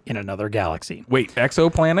exoplanet in another galaxy. Wait,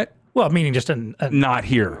 exoplanet? Well, meaning just not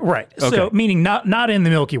here, right? Okay. So meaning not in the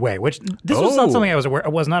Milky Way, which this was not something I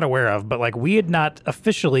was not aware of. But like we had not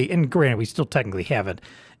officially, and granted, we still technically haven't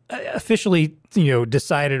officially,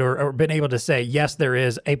 decided or been able to say yes, there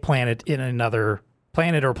is a planet in another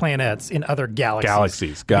planet or planets in other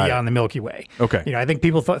galaxies beyond the Milky Way. Okay. I think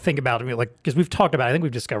people think about it like, because we've talked about it, I think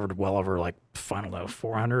we've discovered well over like, I don't know,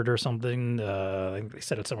 400 or something. I think they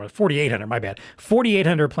said it somewhere, 4,800, my bad.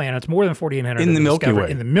 4,800 planets, more than 4,800 in the Milky Way.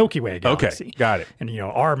 In the Milky Way galaxy. Okay, got it. And,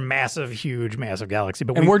 our massive galaxy.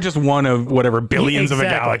 But we're just one of whatever billions of a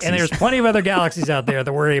galaxies. And there's plenty of other galaxies out there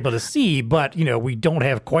that we're able to see, but, we don't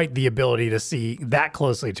have quite the ability to see that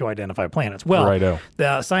closely to identify planets. Well,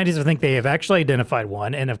 the scientists think they have actually identified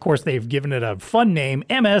one, and of course they've given it a fun name,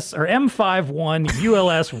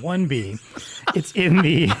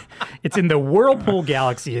 M51ULS1b. It's in the Whirlpool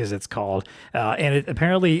Galaxy, as it's called, and it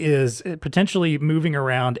apparently is potentially moving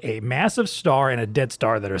around a massive star and a dead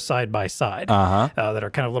star that are side by side, that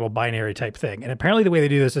are kind of little binary type thing. And apparently the way they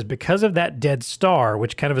do this is because of that dead star,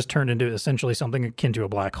 which kind of has turned into essentially something akin to a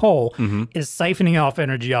black hole, is siphoning off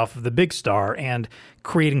energy off of the big star and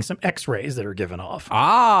creating some X-rays that are given off.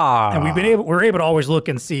 And we're able to always look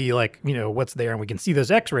and see what's there, and we can see those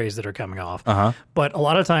X-rays that are coming off. But a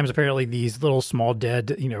lot of times, apparently, these little small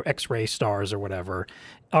dead, X-ray stars or whatever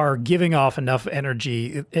are giving off enough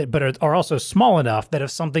energy, but are also small enough that if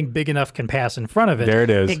something big enough can pass in front of it, there it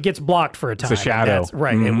is. It gets blocked for a time. It's a shadow.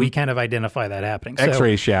 And we kind of identify that happening.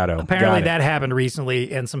 X-ray shadow. Apparently that happened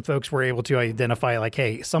recently, and some folks were able to identify,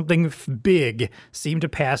 hey, something big seemed to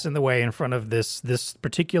pass in the way in front of this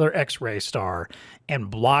particular X-ray star and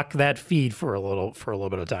block that feed for a little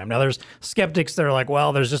bit of time. Now, there's skeptics that are like,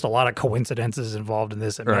 well, there's just a lot of coincidences involved in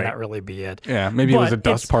this. It may not really be it. Yeah, maybe it was a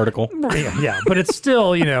dust particle. Yeah, but it's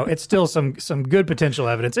still, it's still some good potential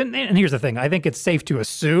evidence. And here's the thing. I think it's safe to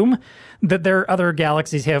assume that there are other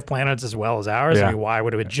galaxies have planets as well as ours. Yeah. I mean, why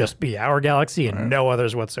would it just be our galaxy and no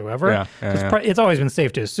others whatsoever? It's always been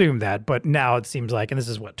safe to assume that, but now it seems like, and this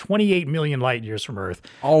is 28 million light years from Earth.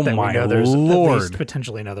 Oh that my we know there's Lord. At least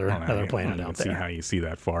potentially another planet out there. See how you see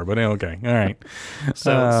that far, but okay. All right.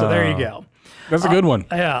 So there you go. That's a good one.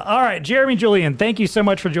 Yeah. All right. Jeremy Julian, thank you so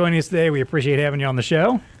much for joining us today. We appreciate having you on the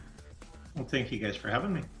show. Well, thank you guys for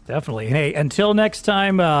having me. Definitely. Hey, until next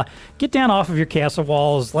time, get down off of your castle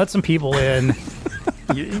walls, let some people in.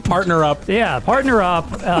 Partner up. Yeah, partner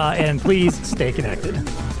up, and please stay connected.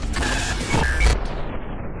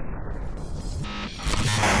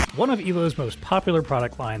 One of Elo's most popular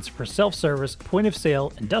product lines for self-service,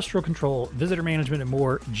 point-of-sale, industrial control, visitor management, and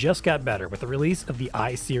more just got better with the release of the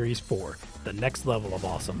iSeries 4, the next level of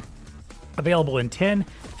awesome. Available in 10,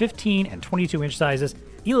 15, and 22-inch sizes,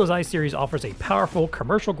 Elo's iSeries offers a powerful,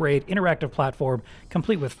 commercial-grade interactive platform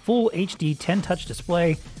complete with full HD 10-touch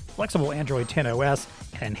display, flexible Android 10 OS,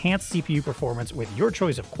 and enhanced CPU performance with your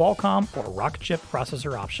choice of Qualcomm or Rockchip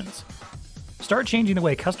processor options. Start changing the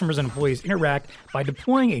way customers and employees interact by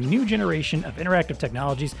deploying a new generation of interactive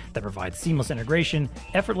technologies that provide seamless integration,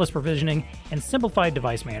 effortless provisioning, and simplified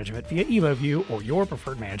device management via EloView or your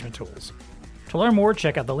preferred management tools. To learn more,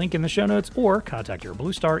 check out the link in the show notes or contact your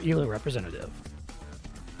Blue Star Elo representative.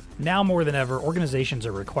 Now more than ever, organizations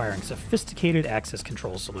are requiring sophisticated access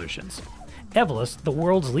control solutions. Evolus, the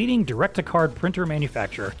world's leading direct-to-card printer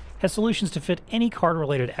manufacturer, has solutions to fit any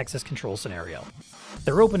card-related access control scenario.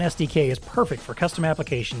 Their open SDK is perfect for custom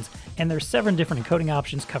applications, and their 7 different encoding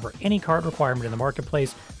options cover any card requirement in the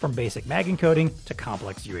marketplace, from basic mag encoding to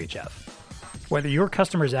complex UHF. Whether your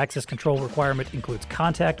customer's access control requirement includes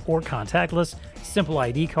contact or contactless, simple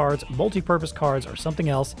ID cards, multi-purpose cards, or something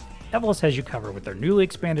else, Evolus has you covered with their newly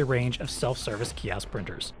expanded range of self-service kiosk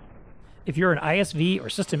printers. If you're an ISV or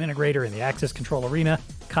system integrator in the access control arena,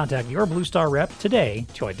 contact your Blue Star rep today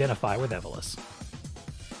to identify with Evolus.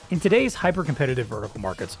 In today's hyper-competitive vertical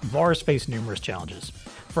markets, VARs face numerous challenges.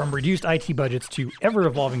 From reduced IT budgets to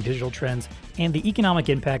ever-evolving digital trends and the economic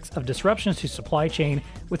impacts of disruptions to supply chain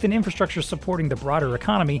with an infrastructure supporting the broader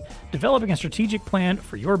economy, developing a strategic plan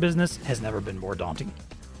for your business has never been more daunting.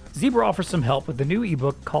 Zebra offers some help with the new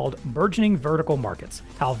ebook called Burgeoning Vertical Markets: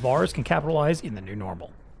 How VARs Can Capitalize in the New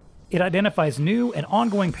Normal. It identifies new and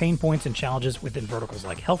ongoing pain points and challenges within verticals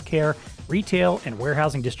like healthcare, retail, and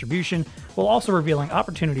warehousing distribution, while also revealing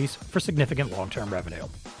opportunities for significant long-term revenue.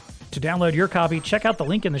 To download your copy, check out the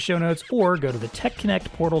link in the show notes or go to the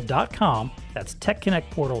TechConnectPortal.com, that's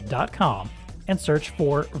TechConnectPortal.com, and search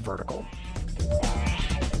for Vertical.